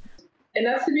frequencies. And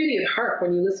that's the beauty of harp.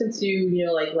 When you listen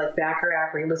to, like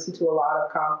Bacharach, or you listen to a lot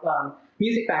of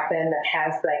music back then that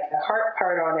has like a harp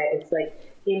part on it, it's like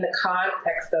in the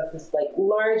context of this like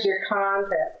larger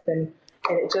context, and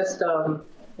it just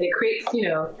it creates,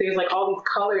 there's like all these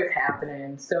colors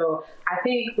happening. So I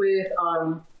think with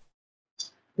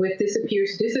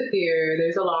Disappear,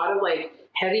 there's a lot of like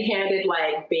heavy-handed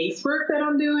like bass work that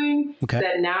I'm doing. Okay.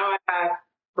 That now I have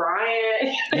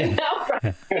Brian. Yeah. Now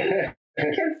Brian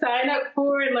can sign up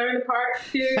for and learn the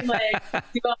parts too. Like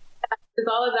do all that. Because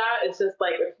all of that is just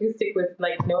like acoustic with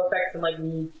like no effects and like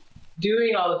me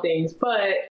doing all the things.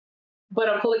 But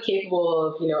I'm fully capable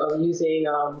of using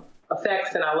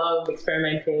effects, and I love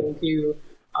experimenting too.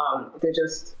 They're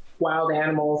just wild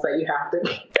animals that you have to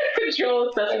control,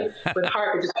 especially with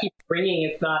harp. It just keeps ringing.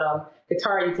 It's not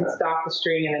guitar. You can stop the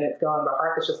string and then it's gone. But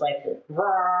harp is just like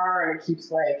roar, and it keeps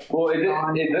like. Well, the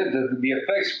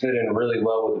effects fit in really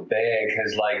well with the band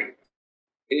because like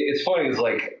it's funny. It's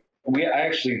like I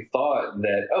actually thought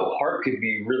that harp could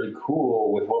be really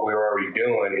cool with what we were already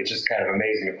doing. It's just kind of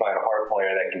amazing to find a harp player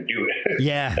that can do it.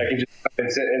 Yeah. That can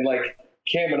just and like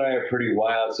Cam and I are pretty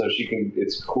wild, so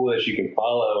it's cool that she can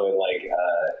follow and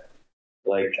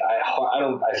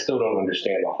I still don't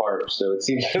understand the harp, so it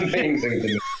seems amazing to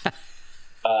me.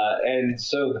 And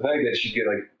so the fact that she could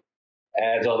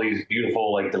adds all these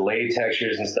beautiful delay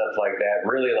textures and stuff like that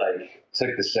really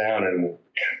took the sound in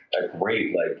a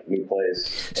great new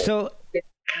place. So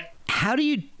how do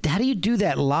you do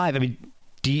that live? I mean,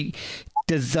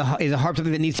 is a harp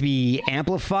something that needs to be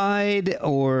amplified,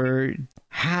 or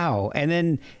how? And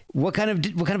then what kind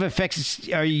of effects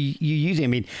are you using? I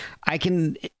mean,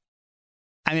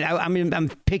 I'm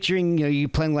picturing you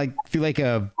playing through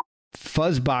a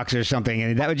fuzz box or something,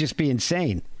 and that would just be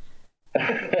insane.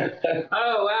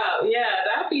 Oh wow, yeah,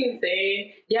 that'd be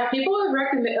insane. Yeah, people would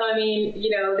recommend. I mean,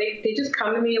 they just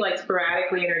come to me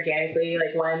sporadically and organically.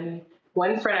 Like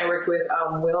one friend I worked with,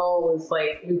 Will, was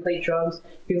who played drums.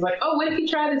 He was like, "Oh, what if you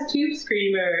try this tube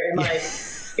screamer?" And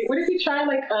what if you try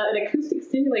an acoustic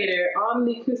simulator on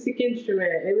the acoustic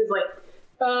instrument? And it was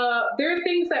there are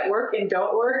things that work and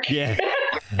don't work. Yeah.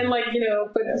 And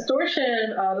but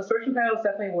distortion pedals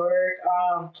definitely work.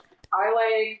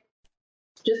 I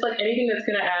just anything that's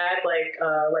gonna add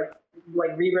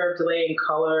reverb, delay, and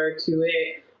color to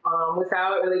it,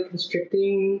 without really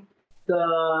constricting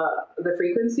the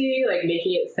frequency,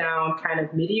 making it sound kind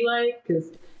of MIDI-like,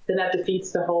 because then that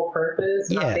defeats the whole purpose.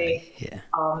 Yeah.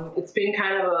 It's been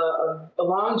kind of a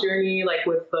long journey,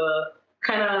 with the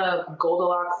kind of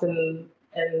Goldilocks and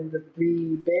the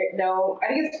three bears. No, I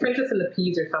think it's Princess and the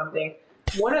Peas or something.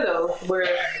 One of those where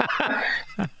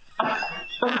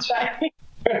I'm trying.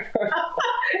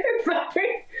 It's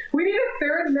we need a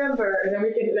third member, and then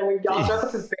we all dress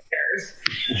up as bears.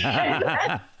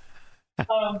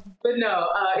 But no,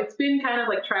 it's been kind of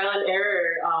trial and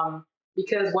error,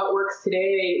 because what works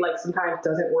today sometimes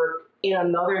doesn't work in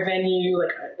another venue,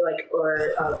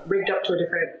 or rigged up to a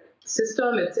different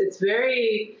system. It's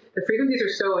very, the frequencies are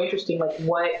so interesting,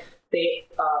 what we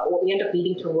end up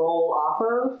needing to roll off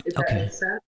of, if that makes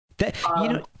sense.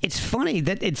 It's funny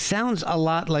that it sounds a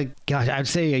lot gosh, I'd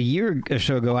say a year or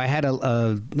so ago, I had a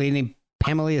lady named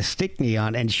Pamela Stickney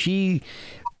on, and she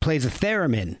plays a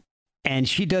theremin, and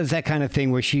she does that kind of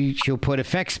thing where she'll put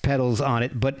effects pedals on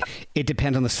it, but it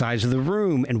depends on the size of the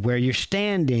room and where you're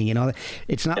standing and all that.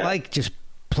 It's not like just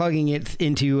plugging it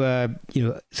into a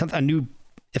new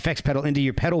effects pedal into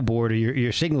your pedal board or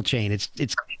your signal chain.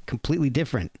 It's completely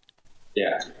different.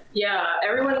 Yeah,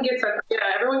 everyone gets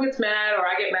mad, or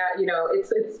I get mad.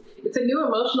 It's a new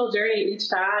emotional journey each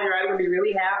time. You're either gonna be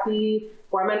really happy,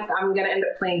 or I'm gonna end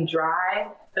up playing dry.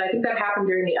 And I think that happened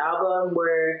during the album,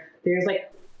 where there's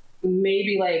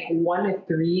maybe 1 to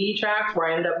 3 tracks where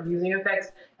I ended up using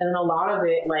effects, and then a lot of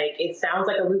it it sounds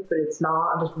like a loop, but it's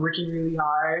not. I'm just working really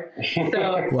hard.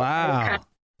 So wow. Kind of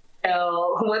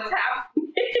tell what's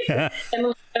happening.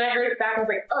 and I heard it back, I was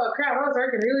like, oh crap, I was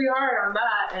working really hard on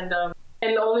that.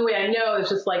 And the only way I know is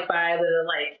just by the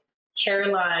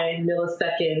hairline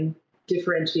millisecond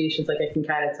differentiations. I can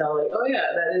kind of tell oh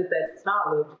yeah, that's not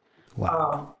loop.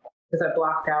 Wow. Because I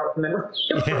blocked out the memory.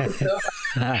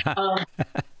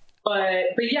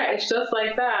 But yeah, it's just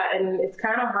like that, and it's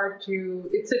kind of hard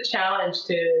it's a challenge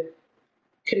to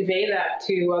convey that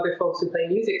to other folks who play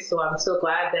music. So I'm so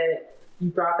glad that you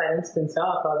brought that instance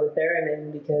up of the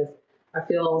theremin, because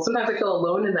sometimes I feel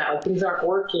alone in that. Things aren't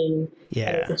working. Yeah.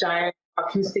 And it's a giant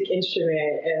acoustic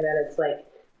instrument, and then it's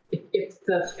if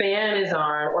the fan is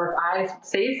on, or if I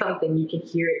say something, you can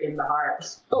hear it in the harp.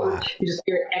 So wow. You just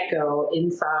hear it echo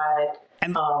inside.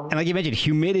 And like you mentioned,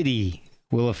 humidity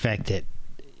will affect it.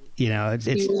 It's yeah, it's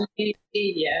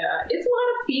a lot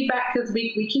of feedback, because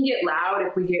we can get loud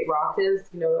if we get raucous.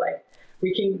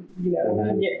 We can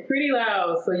get pretty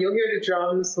loud, so you'll hear the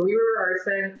drums. So we were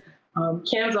rehearsing.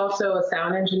 Cam's also a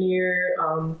sound engineer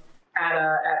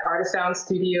at Artisound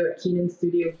Studio, at Keenan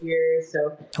Studio here.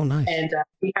 So nice. And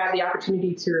we had the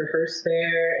opportunity to rehearse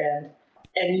there,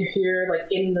 and you hear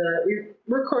we're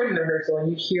recording the rehearsal, and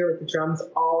you hear the drums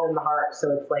all in the harp.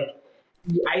 So it's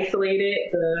you isolate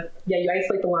it. You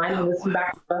isolate the line and listen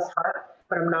back to the harp,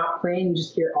 but I'm not playing. You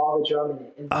just hear all the drum in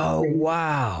it. And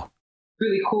wow.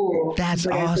 Really cool. That's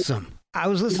awesome. I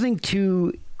was listening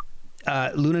to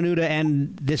Luna Nuda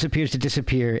and This Appears to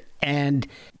Disappear and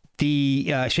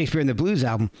the Shakespeare in the Blues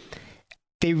album.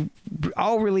 They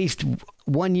all released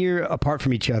 1 year apart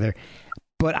from each other.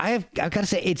 But I've got to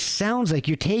say, it sounds like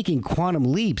you're taking quantum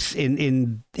leaps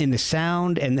in the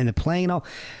sound and the playing and all.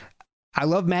 I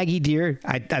love Maggie Deer.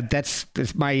 That's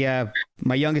my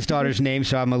my youngest daughter's name,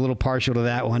 so I'm a little partial to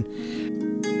that one.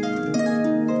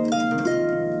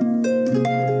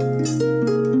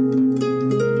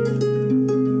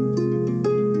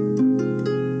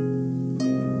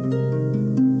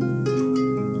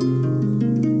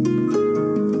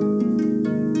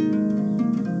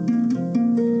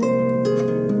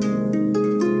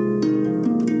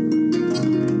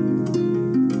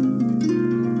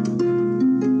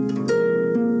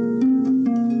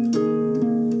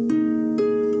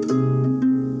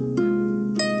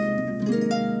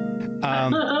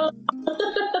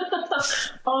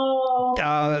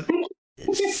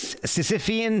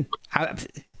 Sisyphean.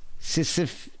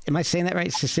 Am I saying that right?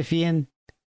 Sisyphean?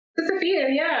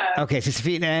 Sisyphean, yeah. Okay,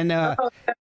 Sisyphean. And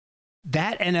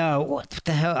that and what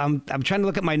the hell? I'm trying to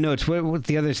look at my notes. What's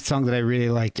the other song that I really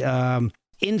liked?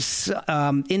 In Some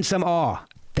Awe.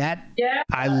 That, yeah.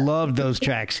 I love those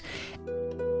tracks.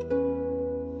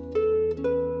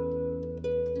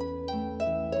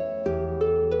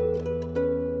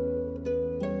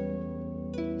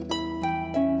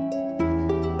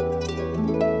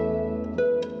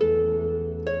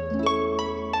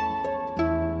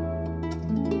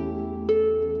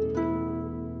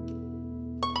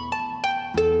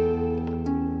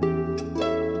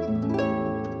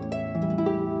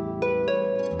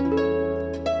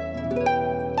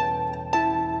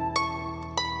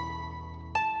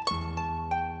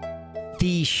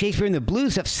 The Shakespeare in the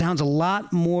Blues stuff sounds a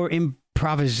lot more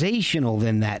improvisational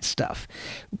than that stuff.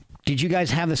 Did you guys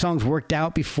have the songs worked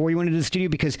out before you went into the studio?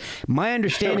 Because my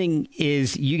understanding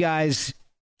is you guys,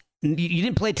 you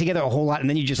didn't play it together a whole lot, and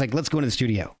then you just like, let's go into the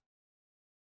studio.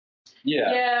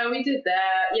 Yeah. Yeah, we did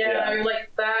that. Yeah, like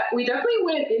that. We definitely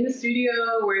went in the studio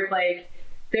where like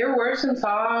there were some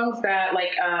songs that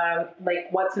like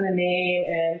What's in the Name,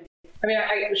 and I mean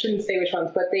I shouldn't say which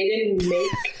ones, but they didn't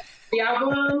make the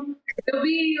album. They'll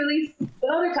be released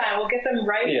another time. We'll get them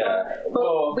right. Yeah.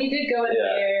 But we did go in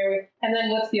there. And then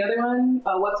what's the other one?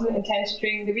 What's an Intense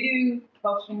String? Did we do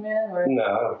 12 String Man? Or? No,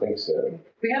 I don't think so.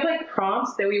 We had like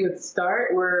prompts that we would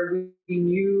start where we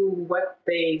knew what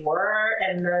they were,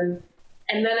 and then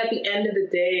at the end of the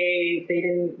day, they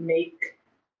didn't make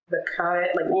the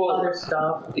cut, like other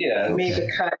stuff. Yeah. Made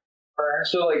the cut.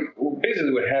 So like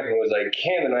basically what happened was like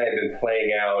Cam and I had been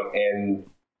playing out and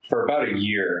for about a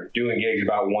year, doing gigs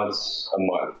about once a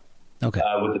month with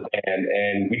the band.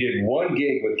 And we did one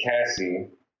gig with Cassie,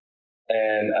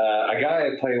 and a guy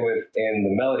I play with in the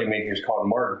Melody Makers called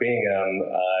Mark Bingham.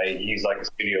 He's like a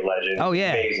studio legend. Oh,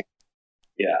 yeah. Amazing.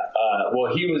 Yeah.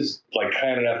 Well, he was like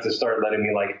kind enough to start letting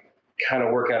me like kind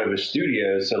of work out of his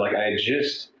studio. So like I had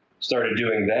just started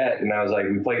doing that, and I was like,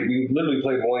 we literally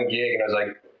played one gig, and I was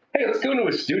like, hey, let's go into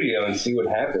a studio and see what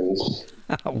happens.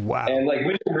 Wow. And like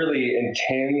we didn't really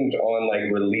intend on like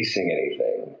releasing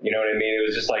anything. You know what I mean? It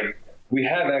was just like we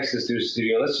have access to a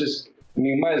studio. Let's just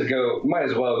might as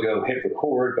well go hit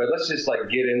record, but let's just like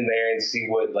get in there and see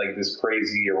what like this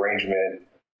crazy arrangement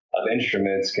of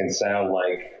instruments can sound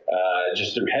like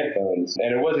just through headphones.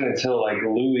 And it wasn't until like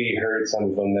Louis heard some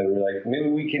of them that we were like, maybe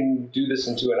we can do this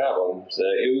into an album. So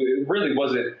it really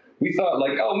wasn't. We thought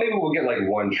like, oh, maybe we'll get like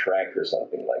one track or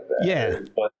something like that. Yeah.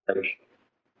 But like,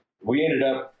 we ended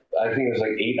up, I think it was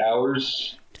like 8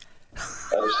 hours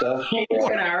of stuff.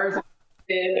 10 hours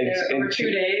in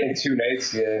 2 days. In 2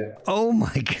 nights, yeah. Oh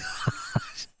my God.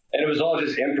 And it was all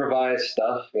just improvised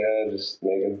stuff, just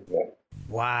making,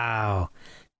 Wow.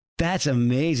 That's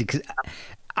amazing. 'Cause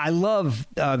I love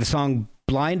the song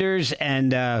Blinders,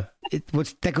 and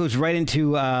that goes right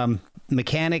into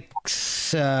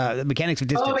Mechanics of Distance. Oh, Mechanics of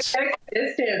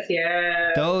Distance,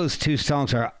 yeah. Those two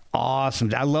songs are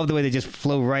awesome. I love the way they just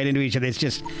flow right into each other. It's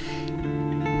just...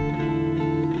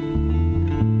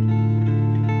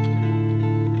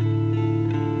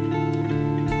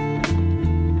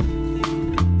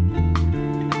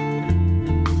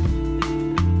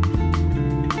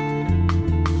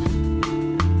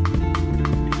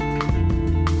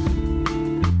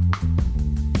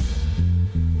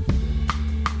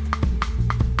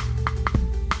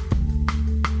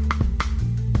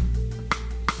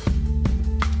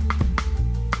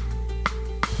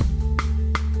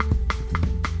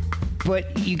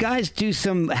 But you guys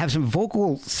have some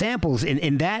vocal samples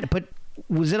in that, but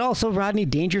was it also Rodney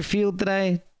Dangerfield that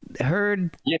I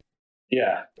heard?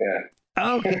 Yeah.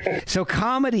 Okay. So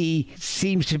comedy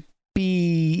seems to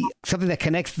be something that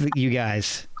connects you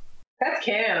guys. That's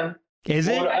Cam. Is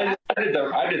it? Well, I did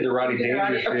the Rodney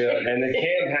Dangerfield, and then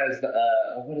Cam has the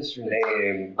what is her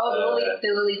name? The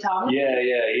Lily Tomlin. Yeah,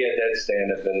 he had that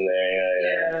stand up in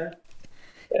there.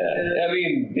 Yeah. I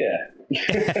mean, yeah.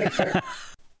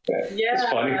 It's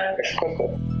funny.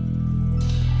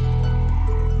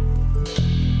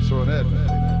 So Ed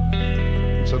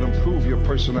said, improve your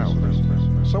personality.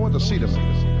 So I went to see the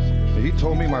man. He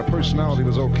told me my personality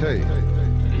was okay,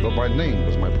 but my name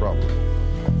was my problem.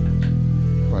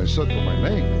 I said, well, my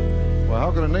name? Well, how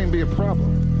can a name be a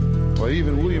problem? Well,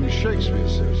 even William Shakespeare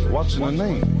says, what's in a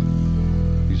name?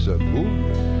 He said, who?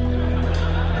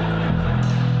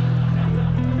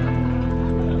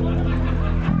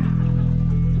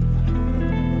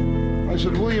 I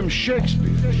said, William Shakespeare.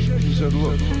 He said,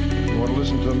 look, you want to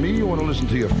listen to me, you want to listen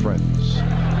to your friends?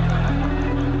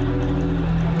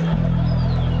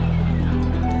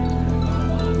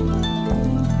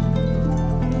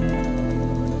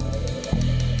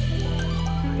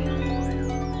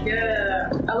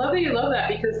 Yeah, I love that you love that,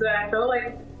 because I feel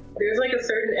like there's like a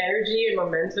certain energy and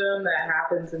momentum that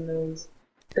happens in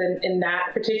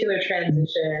that particular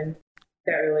transition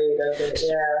that really does it.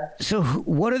 Yeah. So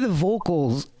what are the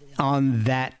vocals on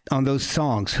those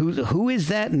songs? Who is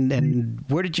that, and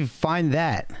where did you find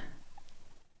that?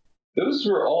 Those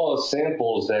were all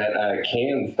samples that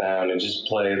Cam found and just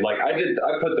played. Like I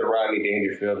put the Rodney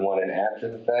Dangerfield one in after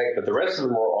the fact, but the rest of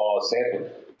them were all samples.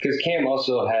 Because Cam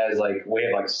also has we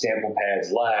have sample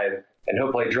pads live, and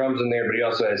he'll play drums in there, but he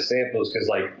also has samples because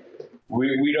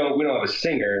we don't have a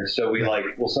singer, so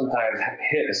we'll sometimes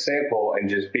hit a sample and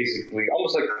just basically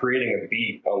almost like creating a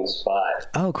beat on the spot.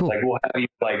 Oh, cool. We'll have you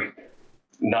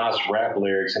Nas rap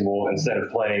lyrics, and we'll, instead of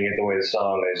playing it the way the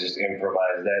song is, just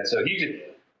improvise that. So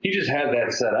he just had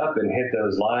that set up and hit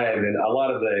those live, and a lot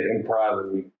of the improv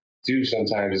that we do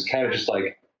sometimes is kind of just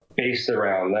based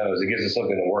around those. It gives us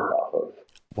something to work off of.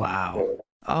 Wow.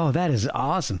 Oh, that is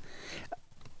awesome.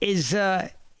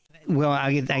 Well,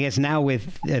 I guess now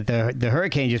with the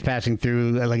hurricane just passing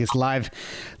through, I guess live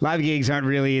gigs aren't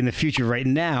really in the future right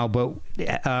now. But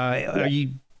are you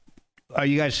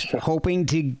guys hoping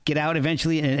to get out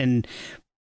eventually and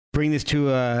bring this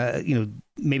to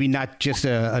maybe not just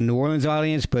a New Orleans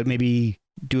audience, but maybe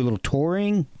do a little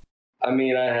touring? I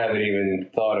mean, I haven't even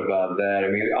thought about that. I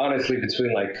mean, honestly,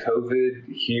 between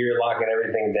COVID here locking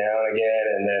everything down again,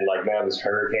 and then now this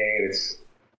hurricane,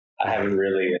 I haven't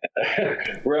really.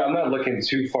 I'm not looking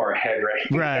too far ahead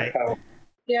right now.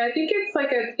 Yeah, I think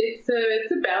it's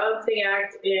a balancing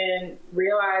act in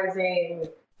realizing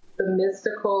the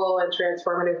mystical and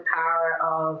transformative power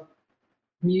of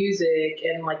music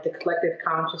and the collective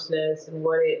consciousness and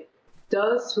what it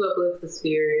does to uplift the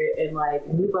spirit and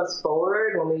move us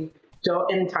forward when we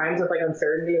don't, in times of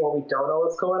uncertainty, when we don't know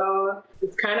what's going on.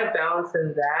 It's kind of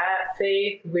balancing that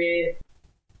faith with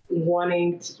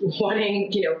wanting,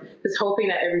 just hoping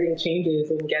that everything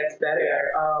changes and gets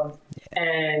better.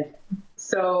 And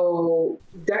so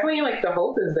definitely the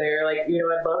hope is there.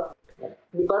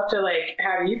 We'd love to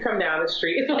have you come down the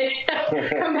street, come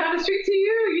down the street to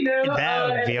you, That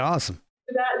would be awesome.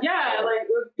 There'd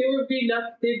be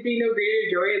no greater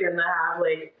joy than to have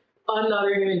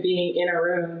another human being in a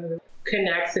room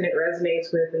connects and it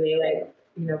resonates with, and they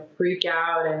freak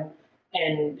out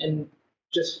and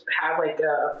just have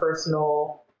a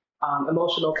personal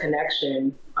emotional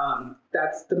connection.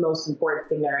 That's the most important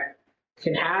thing that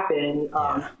can happen.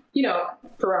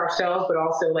 For ourselves, but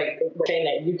also saying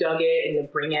that you dug it and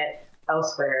to bring it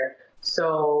elsewhere.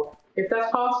 So if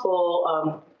that's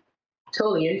possible,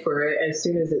 totally in for it as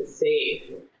soon as it's safe.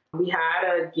 We had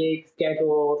a gig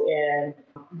scheduled, and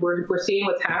we're seeing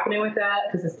what's happening with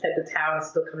that because the town is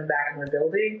still coming back and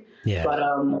rebuilding. Yeah. But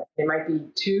it might be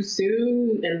too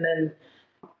soon, and then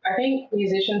I think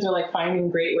musicians are finding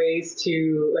great ways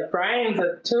to Brian's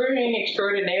a touring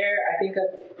extraordinaire. I think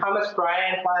of how much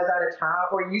Brian flies out of town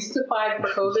or used to fly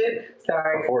before COVID.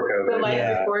 Sorry. Before COVID.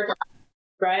 But before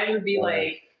Brian would be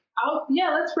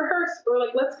let's rehearse or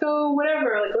let's go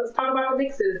whatever. Let's talk about the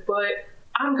mixes. But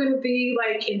I'm gonna be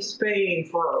in Spain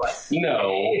for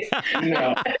No.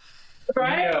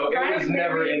 Brian, no, it was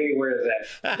never anywhere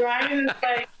that. Brian is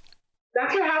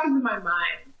that's what happens in my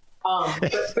mind.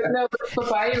 But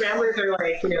Bayou Ramblers are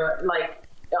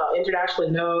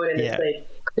internationally known, and it's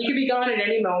he could be gone at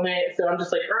any moment. So I'm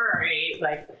just all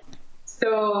right,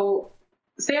 so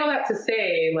say all that to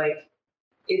say,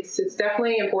 it's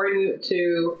definitely important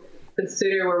to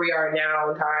consider where we are now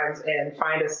in times and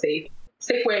find a safe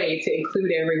way to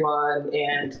include everyone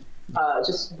and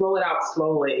just roll it out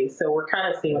slowly. So we're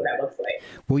kind of seeing what that looks like.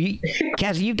 Well,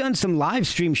 Cassie, you've done some live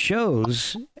stream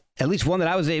shows. At least one that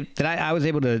I was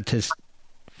able to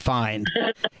find.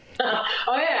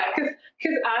 Oh yeah, because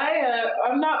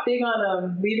I'm not big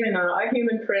on leaving a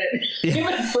human print.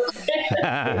 Human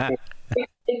footprint.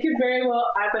 It could very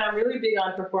well, but I'm really big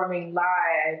on performing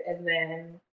live, and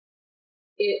then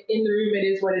in the room it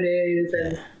is what it is,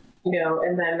 and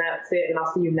and then that's it, and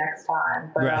I'll see you next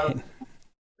time. But right.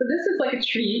 So this is like a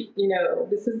treat,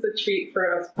 this is a treat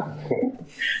for us,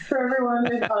 for everyone,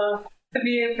 for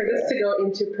this to go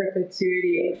into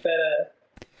perpetuity. But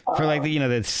for like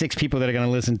the 6 people that are going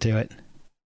to listen to it.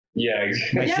 Yeah,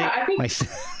 exactly. I think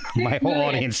my whole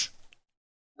audience.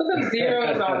 Put some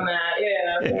zeros on that.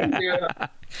 Yeah, zeros.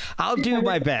 I'll do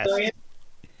my best.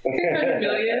 600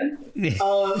 million. No,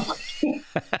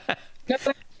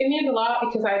 it means a lot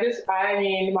because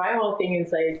my whole thing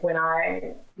is like when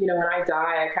I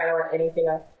die, I kind of want anything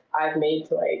I've made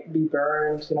to like be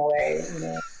burned in a way.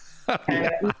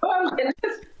 And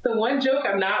just the one joke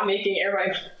I'm not making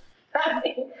everybody.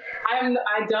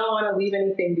 I don't want to leave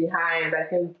anything behind. I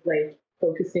think like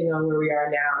focusing on where we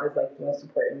are now is like the most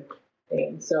important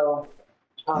thing. So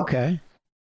okay.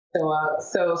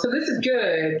 So this is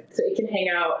good. So it can hang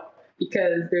out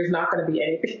because there's not going to be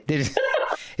anything.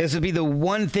 This will be the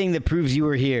one thing that proves you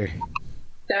were here.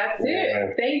 That's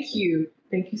it. Thank you.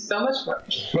 Thank you so much, Mark.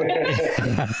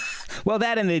 Well,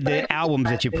 that and the albums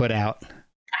that you put out. I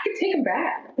can take them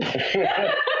back.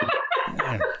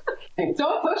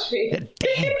 Don't push me.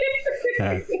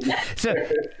 So,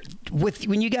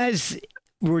 when you guys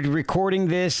were recording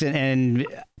this and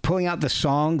pulling out the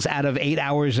songs out of 8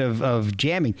 hours of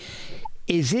jamming,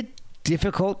 is it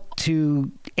difficult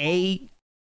to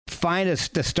find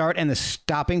the start and the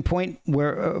stopping point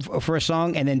for a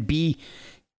song, and then B,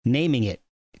 naming it,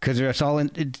 because it's all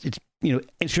it's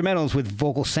instrumentals with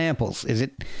vocal samples? Is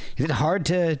it hard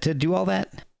to do all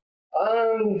that?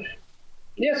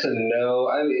 Yes and no.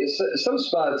 I mean, some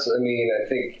spots, I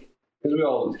think, because we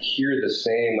all hear the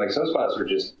same, like some spots were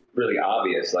just really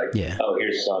obvious, like, oh,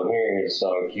 here's a song here, here's a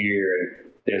song here, and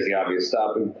there's the obvious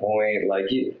stopping point.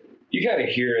 Like, you kind of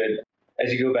hear it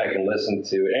as you go back and listen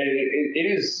to it. And it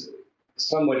is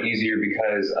somewhat easier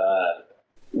because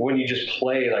when you just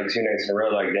play like 2 nights in a row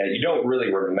like that, you don't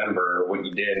really remember what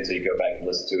you did until you go back and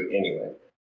listen to it anyway.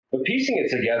 But piecing it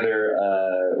together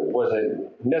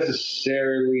wasn't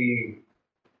necessarily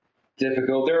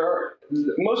difficult.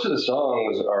 Most of the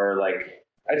songs are like,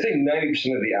 I'd say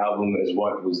 90% of the album is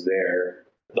what was there,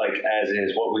 like as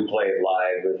is what we played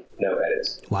live with no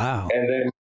edits. Wow. And then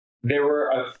there were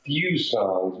a few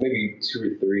songs, maybe 2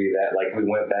 or 3, that like we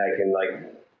went back and like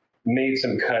made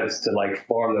some cuts to like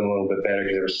form them a little bit better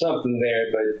because there was something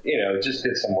there, but just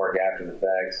did some work after the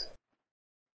fact.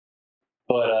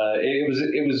 But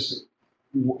it was.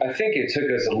 I think it took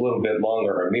us a little bit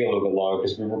longer, or me a little bit longer,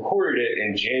 because we recorded it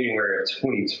in January of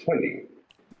 2020.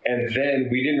 And then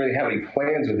we didn't really have any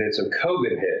plans with it, so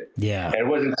COVID hit. Yeah. And it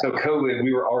wasn't until COVID,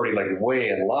 we were already like way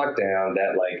in lockdown,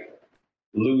 that like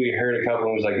Louis heard a couple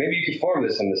and was like, maybe you could form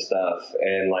this into stuff.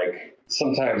 And like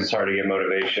sometimes it's hard to get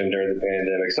motivation during the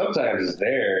pandemic. Sometimes it's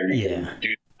there and you can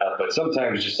do stuff, but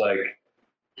sometimes it's just like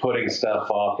putting stuff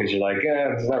off because you're like,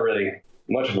 there's not really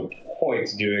much of a point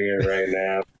to doing it right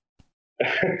now.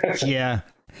 Yeah,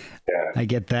 I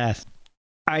get that.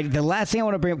 All right, the last thing I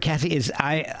want to bring up, Cassie, is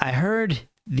I heard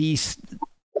the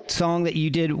song that you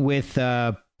did with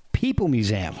People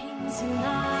Museum.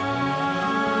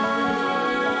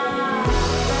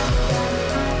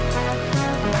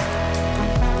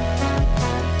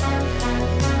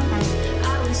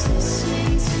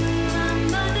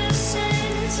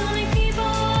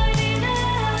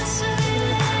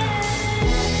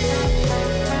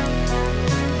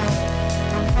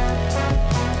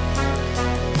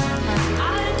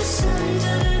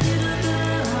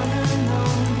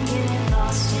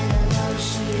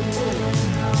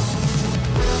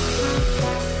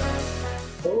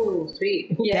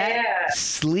 Sweet. Yeah.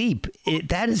 Sleep.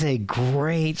 That is a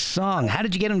great song. How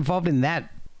did you get involved in that?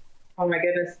 Oh my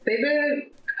goodness. They've been,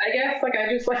 I guess, like I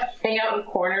just like hang out in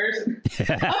corners. And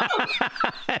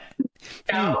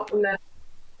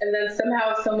then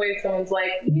somehow, some way, someone's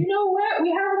like, you know what?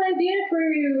 We have an idea for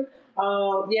you.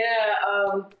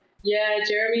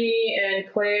 Jeremy and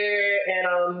Claire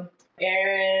and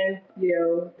Aaron,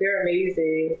 they're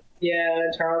amazing. Yeah,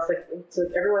 Charles, like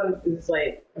everyone is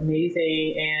like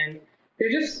amazing, and they're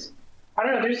just, I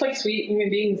don't know, they're just like sweet human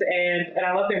beings, and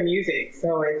I love their music,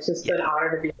 so it's just an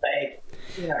honor to be like,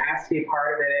 asked to be a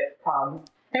part of it.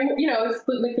 And it's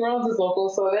like New Orleans is local,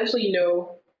 so eventually you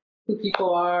know who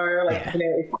people are, like if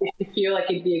you feel like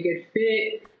it'd be a good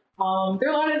fit. There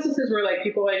are a lot of instances where like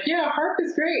people are like, yeah, harp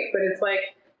is great, but it's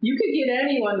like you could get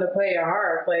anyone to play a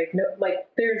harp, like no, like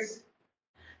there's.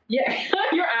 Yeah,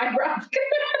 your eyebrows.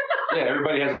 Yeah,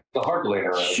 everybody has the heart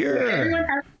later. Sure. Everyone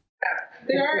has.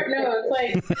 There are it's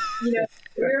like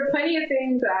there are plenty of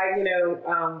things that I'm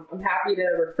happy to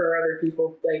refer other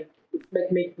people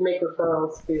make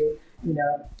referrals to.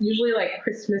 Usually like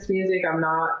Christmas music. I'm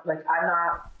not the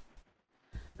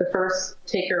first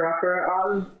taker-upper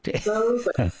on those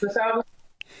Christmas albums.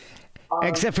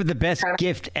 Except for the best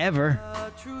gift ever.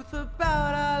 Truth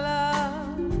about our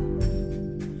love,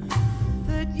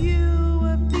 that you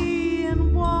were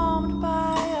being warmed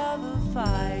by other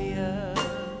fires,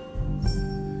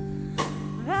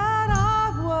 that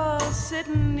I was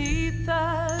sitting neath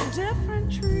a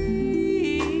different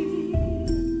tree.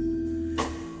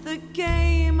 The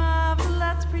game of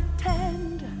let's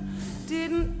pretend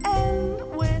didn't end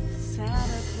with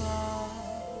Santa Claus.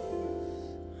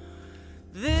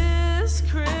 This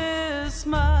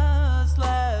Christmas,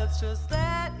 let's just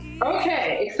that easy.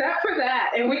 Okay, except for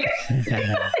that, and we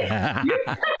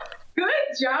good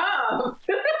job.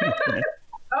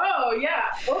 Oh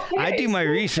yeah, okay. I do my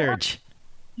research.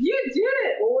 You did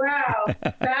it! Wow,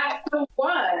 that's the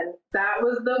one. That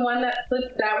was the one that was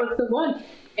the one.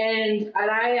 And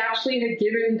I actually had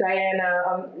given Diana,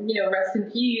 rest in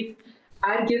peace.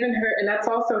 I'd given her, and that's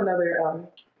also another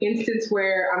instance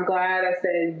where I'm glad I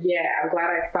said, yeah, I'm glad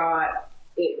I thought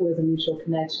it was a mutual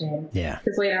connection. Yeah.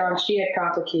 Because later on she had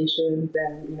complications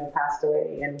and, passed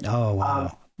away. And oh,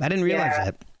 wow. I didn't realize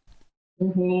that.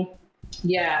 Mm-hmm.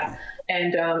 Yeah.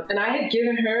 And I had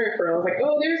given her for, I was like,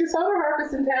 oh, there's a summer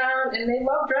harvest in town and they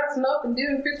love dressing up and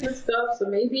doing Christmas stuff. So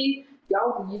maybe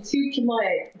you two can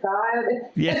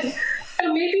vibe. Yeah.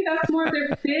 So maybe that's more of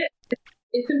their fit.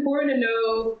 It's important to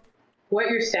know what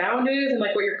your sound is and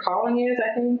what your calling is.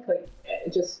 I think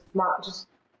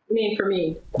for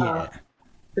me, yeah.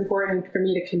 It's important for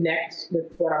me to connect with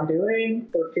what I'm doing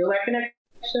or feel that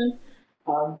connection.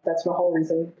 That's my whole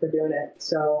reason for doing it.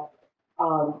 So,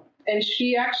 and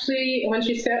she actually, when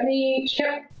she sent me, she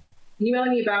kept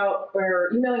emailing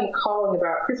and calling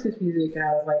about Christmas music, and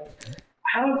I was like,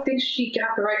 I don't think she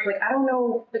got the right, I don't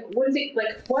know, what is it,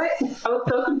 what? I was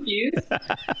so confused.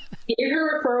 Gave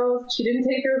her referrals. She didn't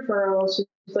take her referrals. She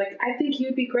was like, I think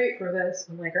you'd be great for this.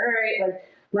 I'm like, all right,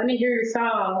 let me hear your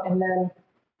song. And then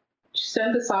she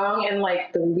sent the song, and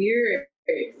the lyrics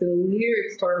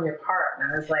tore me apart.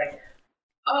 And I was like,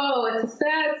 oh, it's a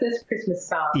sad Christmas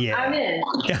song. Yeah. I'm in.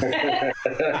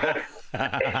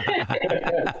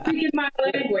 Speaking my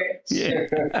language. Yeah.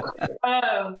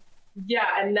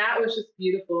 Yeah, and that was just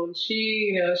beautiful. And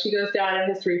she, she goes down in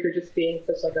history for just being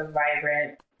such a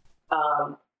vibrant,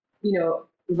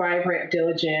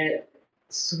 diligent,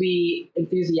 sweet,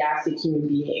 enthusiastic human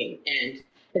being. And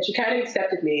she kind of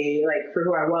accepted me for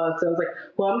who I was. So I was like,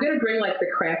 well, I'm going to bring the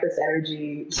Krampus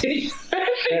energy to you.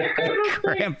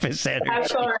 Krampus energy.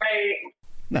 That's all right.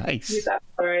 Nice. That's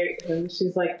all right. And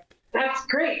she's like, that's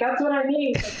great. That's what I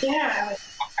need. Yeah. I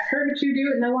heard what you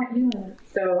do and I want you in it.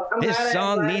 So this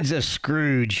song needs a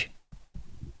Scrooge.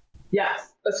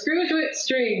 Yes. A Scrooge with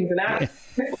strings. And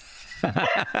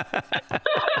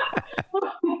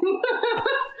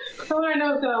all I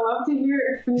know is that I love to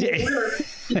hear it.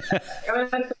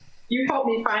 You help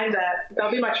me find that.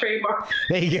 That'll be my trademark.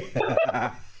 There you go.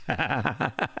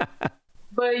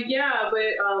 But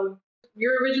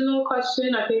your original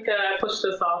question, I think I pushed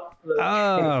us off.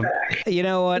 You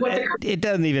know what? It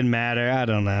doesn't even matter. I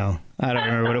don't know. I don't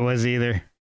remember what it was either.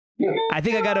 I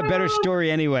think I got a better story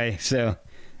anyway, so.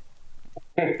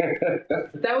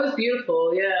 That was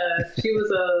beautiful. Yeah. She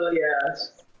was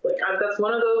that's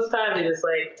one of those times you just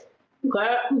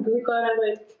I'm really glad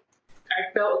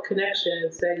I felt a connection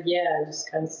and said yeah and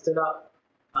just kind of stood up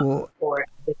for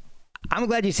it. I'm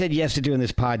glad you said yes to doing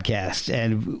this podcast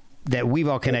and that we've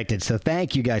all connected. So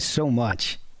thank you guys so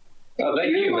much. Oh,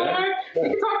 thank you, man. We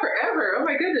can talk forever. Oh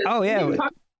my goodness. Oh yeah. We can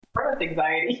talk about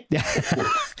anxiety.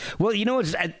 Well, you know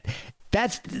what's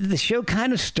that's the show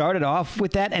kind of started off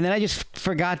with that, and then I just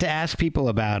forgot to ask people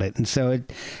about it, and so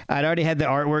I'd already had the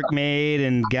artwork made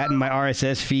and gotten my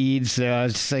RSS feeds, so I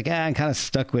was just like, I'm kind of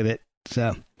stuck with it.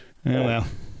 So, oh well.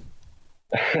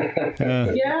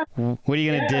 Yeah. What are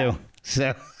you gonna do?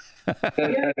 So.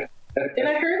 Yeah. And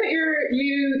I heard that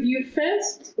you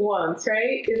fenced once,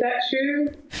 right? Is that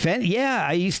true? Yeah,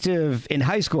 I used to. In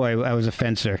high school, I was a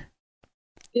fencer.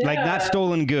 Yeah. Not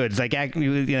stolen goods, like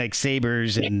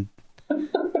sabers and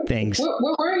things.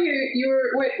 What were you?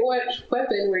 What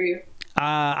weapon were you?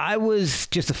 I was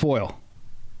just a foil.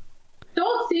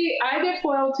 I did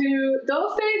foil too.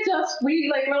 Don't say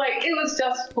we're like it was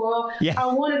just foil. Yeah. I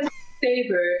wanted to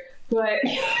saber, but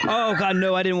oh god,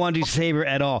 no, I didn't want to do saber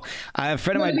at all. A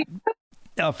friend of mine.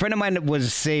 a friend of mine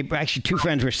was Saber. Actually, two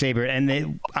friends were Saber,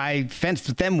 and I fenced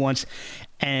with them once,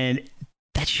 and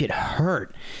that shit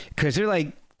hurt because they're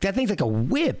like, that thing's like a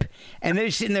whip, and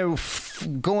they're sitting there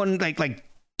going like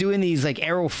doing these like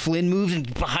Errol Flynn moves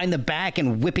and behind the back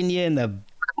and whipping you in the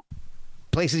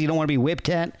places you don't want to be whipped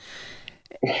at.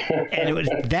 And it was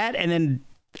that, and then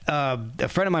a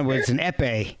friend of mine was an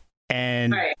epee,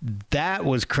 and that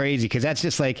was crazy because that's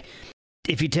just like,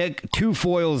 if you take two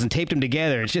foils and tape them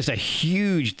together, it's just a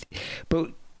huge.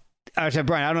 But I said,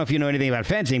 Brian, I don't know if you know anything about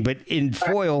fencing, but in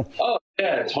foil. Oh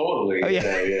yeah, totally. Oh,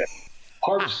 yeah.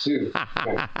 Harps too.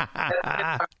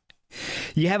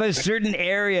 You have a certain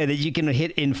area that you can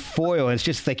hit in foil, and it's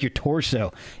just like your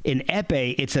torso. In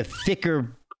epee, it's a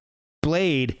thicker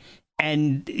blade,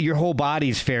 and your whole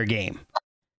body's fair game.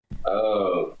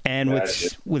 Oh. And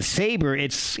with Saber,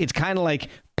 it's kind of like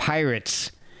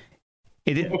Pirates.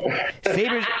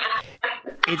 Saber's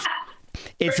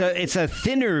it's a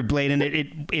thinner blade, and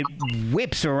it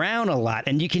whips around a lot,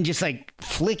 and you can just like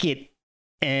flick it.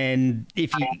 And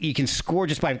if you can score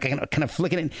just by kind of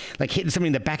flicking it, like hitting somebody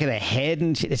in the back of the head,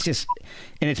 and shit, it's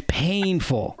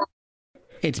painful.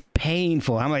 It's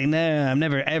painful. I'm like, nah, I'm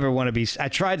never ever want to be. I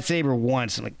tried Saber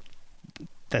once. I'm like,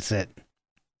 that's it.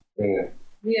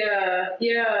 Yeah.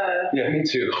 Yeah, me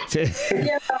too.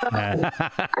 Yeah.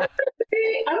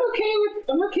 I'm okay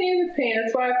with pain.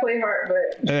 That's why I play hard.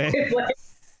 But it's like,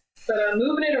 I'm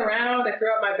moving it around. I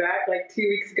threw out my back like 2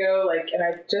 weeks ago, and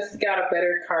I just got a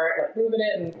better cart, like moving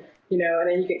it, and and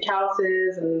then you get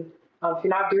calluses, and if you're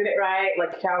not doing it right,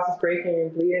 like calluses breaking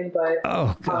and bleeding. But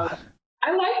oh god,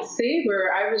 I like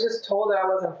Saber. I was just told that I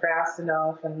wasn't fast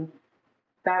enough, and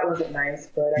that wasn't nice.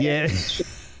 But yeah.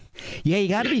 Yeah, you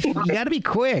got to be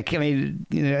quick. I mean,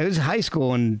 it was high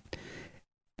school, and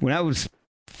when I was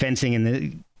fencing,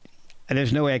 and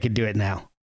there's no way I could do it now.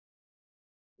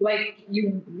 Like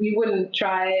you wouldn't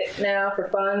try it now for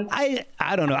fun? I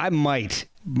don't know. I might.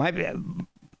 All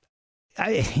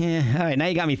right, now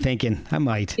you got me thinking. I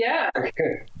might. Yeah.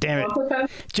 Damn it.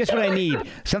 Just what I need.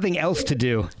 Something else to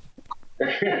do.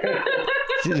 Or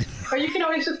you can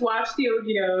always just watch the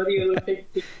Olympic.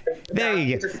 There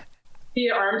you go. Be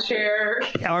an armchair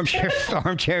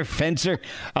fencer.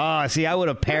 Oh, see, I would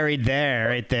have parried there,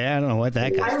 right there. I don't know what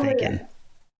that guy's thinking.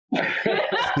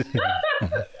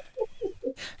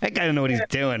 That guy don't know what he's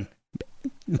doing.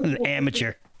 An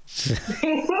amateur.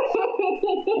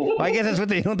 Well, I guess that's what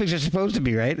the Olympics are supposed to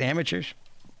be, right? Amateurs.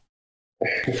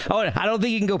 Oh, I don't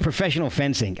think you can go professional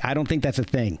fencing. I don't think that's a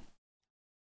thing.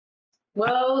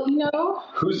 Well,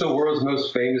 Who's the world's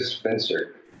most famous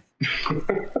fencer?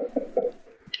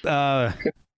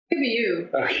 Maybe you.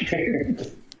 Okay.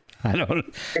 I don't.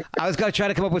 I was gonna try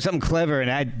to come up with something clever,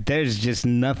 and there's just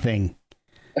nothing.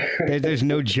 There's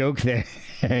no joke there.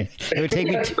 It would take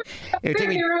me.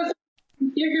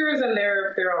 Your heroes on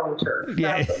their own turf.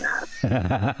 Yeah.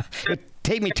 It'd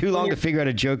take me too long to figure out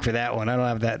a joke for that one. I don't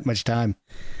have that much time.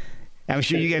 I'm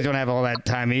sure you guys don't have all that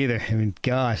time either. I mean,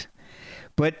 God.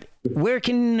 But where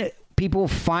can people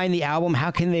find the album? How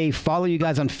can they follow you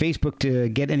guys on Facebook to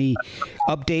get any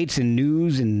updates and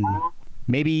news, and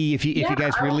maybe if you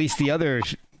guys release the other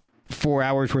 4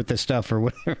 hours worth of stuff or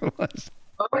whatever it was?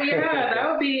 Oh yeah,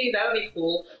 that would be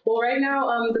cool. Well, right now,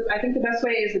 I think the best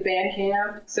way is the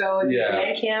Bandcamp. So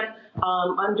Bandcamp,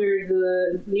 under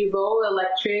the Nouveau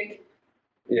Electric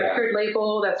record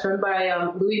label that's run by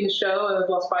Louis Michaud of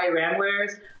Los Fire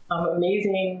Ramblers.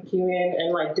 Amazing human,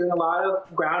 and like doing a lot of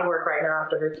groundwork right now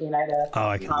after Hurricane Ida. Oh,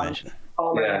 I can imagine.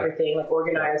 All of everything, like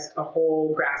organized a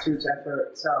whole grassroots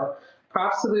effort. So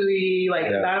props to Louis.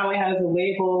 Not only has a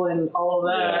label and all of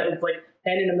that, it's like,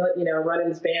 and running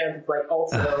his band, it's like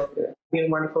also being a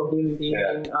wonderful human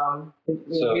being. So,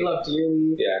 we love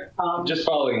dearly. Yeah. Just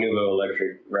following Nouveau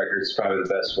Electric Records is probably the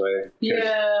best way.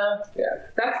 Yeah.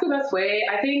 That's the best way.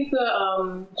 I think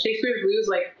the Shakespeare Blues,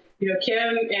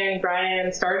 Kim and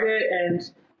Brian started it, and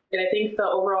I think the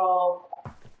overall,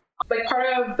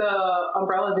 part of the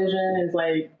umbrella vision is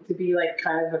to be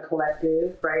kind of a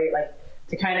collective, right?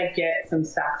 To kind of get some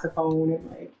saxophone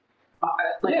and a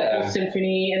whole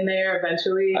symphony in there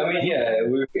eventually. I mean,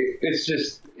 it's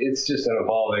just an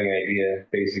evolving idea,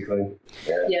 basically.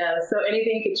 Yeah. So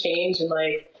anything could change, and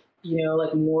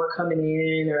more coming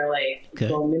in, or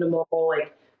more minimal,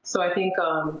 So I think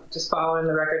just following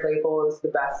the record label is the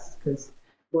best, because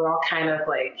we're all kind of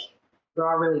we're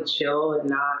all really chill and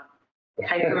not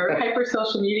hyper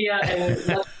social media. And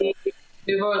luckily,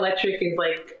 Nouveau Electric is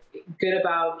good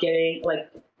about getting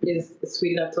is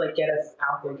sweet enough to get us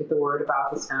out there, get the word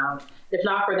about the sound. If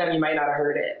not for them, you might not have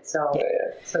heard it. So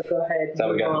so go ahead. That's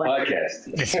how we got the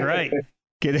podcast. That's right.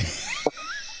 Get it.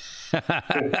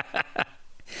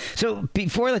 So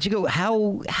before I let you go,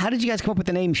 how did you guys come up with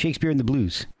the name Shakespeare in the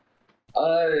Blues?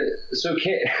 So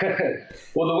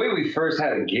well, the way we first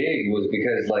had a gig was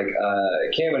because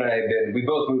Cam and I we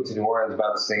both moved to New Orleans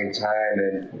about the same time,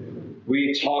 and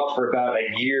we talked for about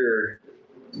a year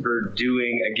for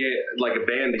doing a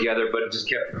band together, but it just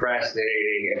kept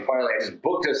procrastinating, and finally I just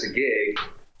booked us a gig,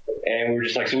 and we were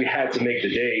just so we had to make the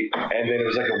date, and then it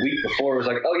was a week before, it was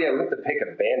oh yeah, we have to pick a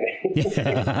band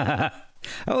name.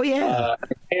 Oh yeah.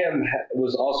 Cam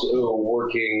was also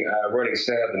running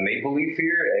sound at the Maple Leaf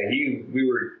here, and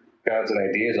we were bouncing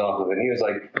ideas off of it, and he was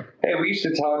hey, we used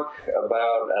to talk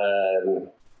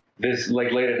about this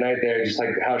late at night there, just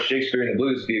how Shakespeare in the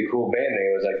Blues would be a cool band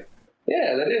name. I was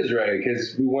yeah, that is right,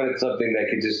 because we wanted something that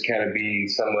could just kind of be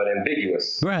somewhat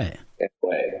ambiguous. Right. In a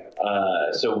way.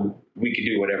 So we could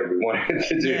do whatever we wanted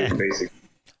to do, basically.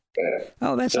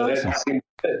 Oh, that's awesome. That seemed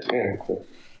good. Yeah.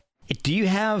 Do you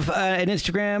have an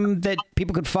Instagram that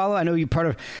people could follow? I know you're part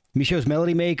of Michaud's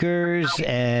Melody Makers,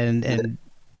 and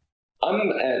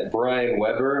I'm at Brian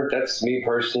Weber. That's me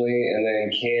personally, and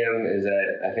then Cam is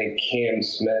at, I think, Cam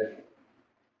Smith.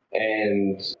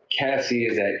 And Cassie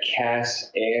is at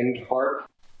Cass and Harp,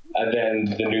 and then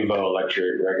the Nouveau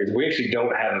Electric Records. We actually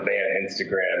don't have a band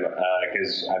Instagram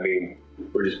because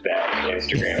we're just bad at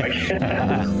Instagram.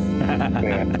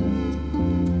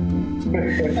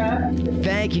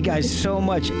 Thank you guys so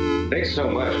much. Thanks so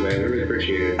much, man. I really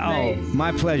appreciate it. Oh,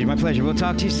 my pleasure. My pleasure. We'll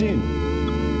talk to you soon.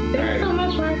 Thanks so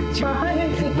much, Mark.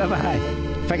 Bye. Bye-bye.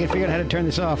 If I can figure out how to turn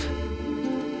this off.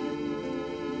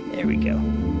 There we go.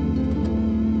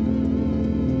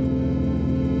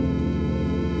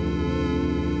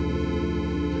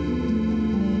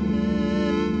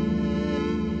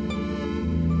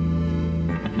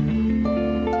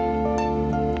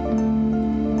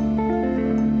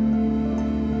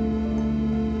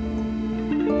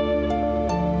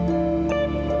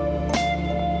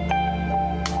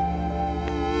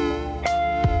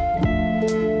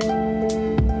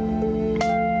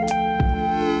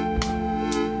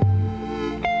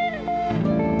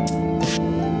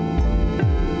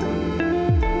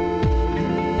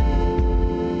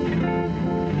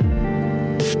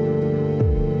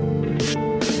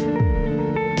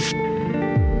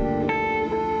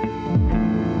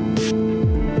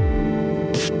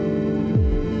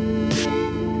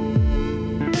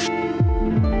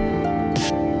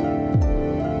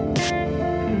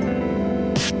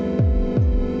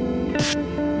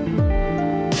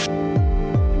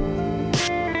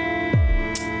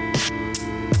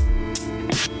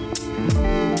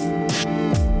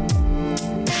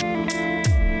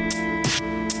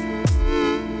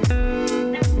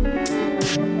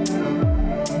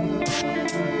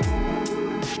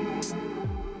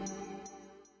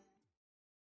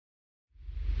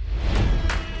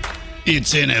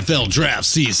 It's NFL draft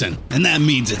season, and that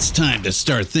means it's time to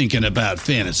start thinking about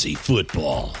fantasy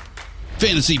football.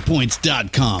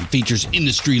 FantasyPoints.com features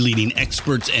industry-leading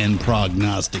experts and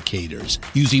prognosticators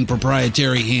using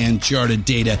proprietary hand-charted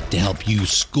data to help you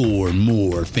score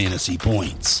more fantasy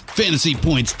points.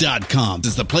 FantasyPoints.com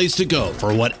is the place to go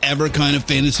for whatever kind of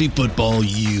fantasy football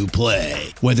you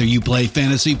play. Whether you play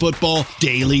fantasy football,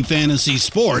 daily fantasy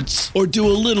sports, or do a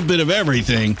little bit of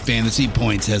everything, Fantasy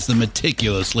Points has the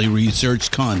meticulously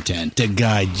researched content to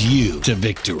guide you to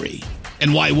victory.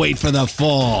 And why wait for the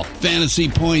fall? Fantasy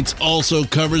Points also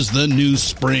covers the new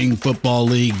spring football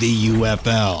league, the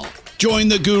UFL. Join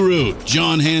the guru,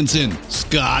 John Hansen,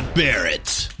 Scott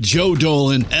Barrett, Joe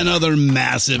Dolan, and other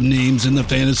massive names in the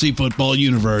fantasy football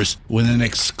universe with an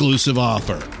exclusive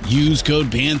offer. Use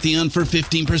code Pantheon for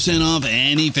 15% off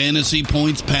any Fantasy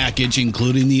Points package,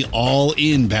 including the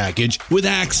all-in package, with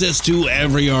access to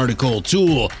every article,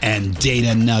 tool, and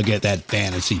data nugget that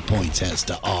Fantasy Points has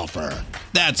to offer.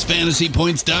 That's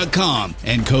FantasyPoints.com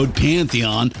and code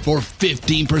Pantheon for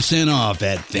 15% off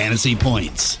at Fantasy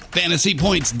Points.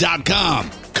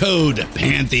 FantasyPoints.com, code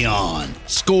Pantheon.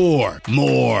 Score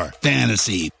more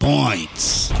fantasy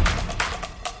points.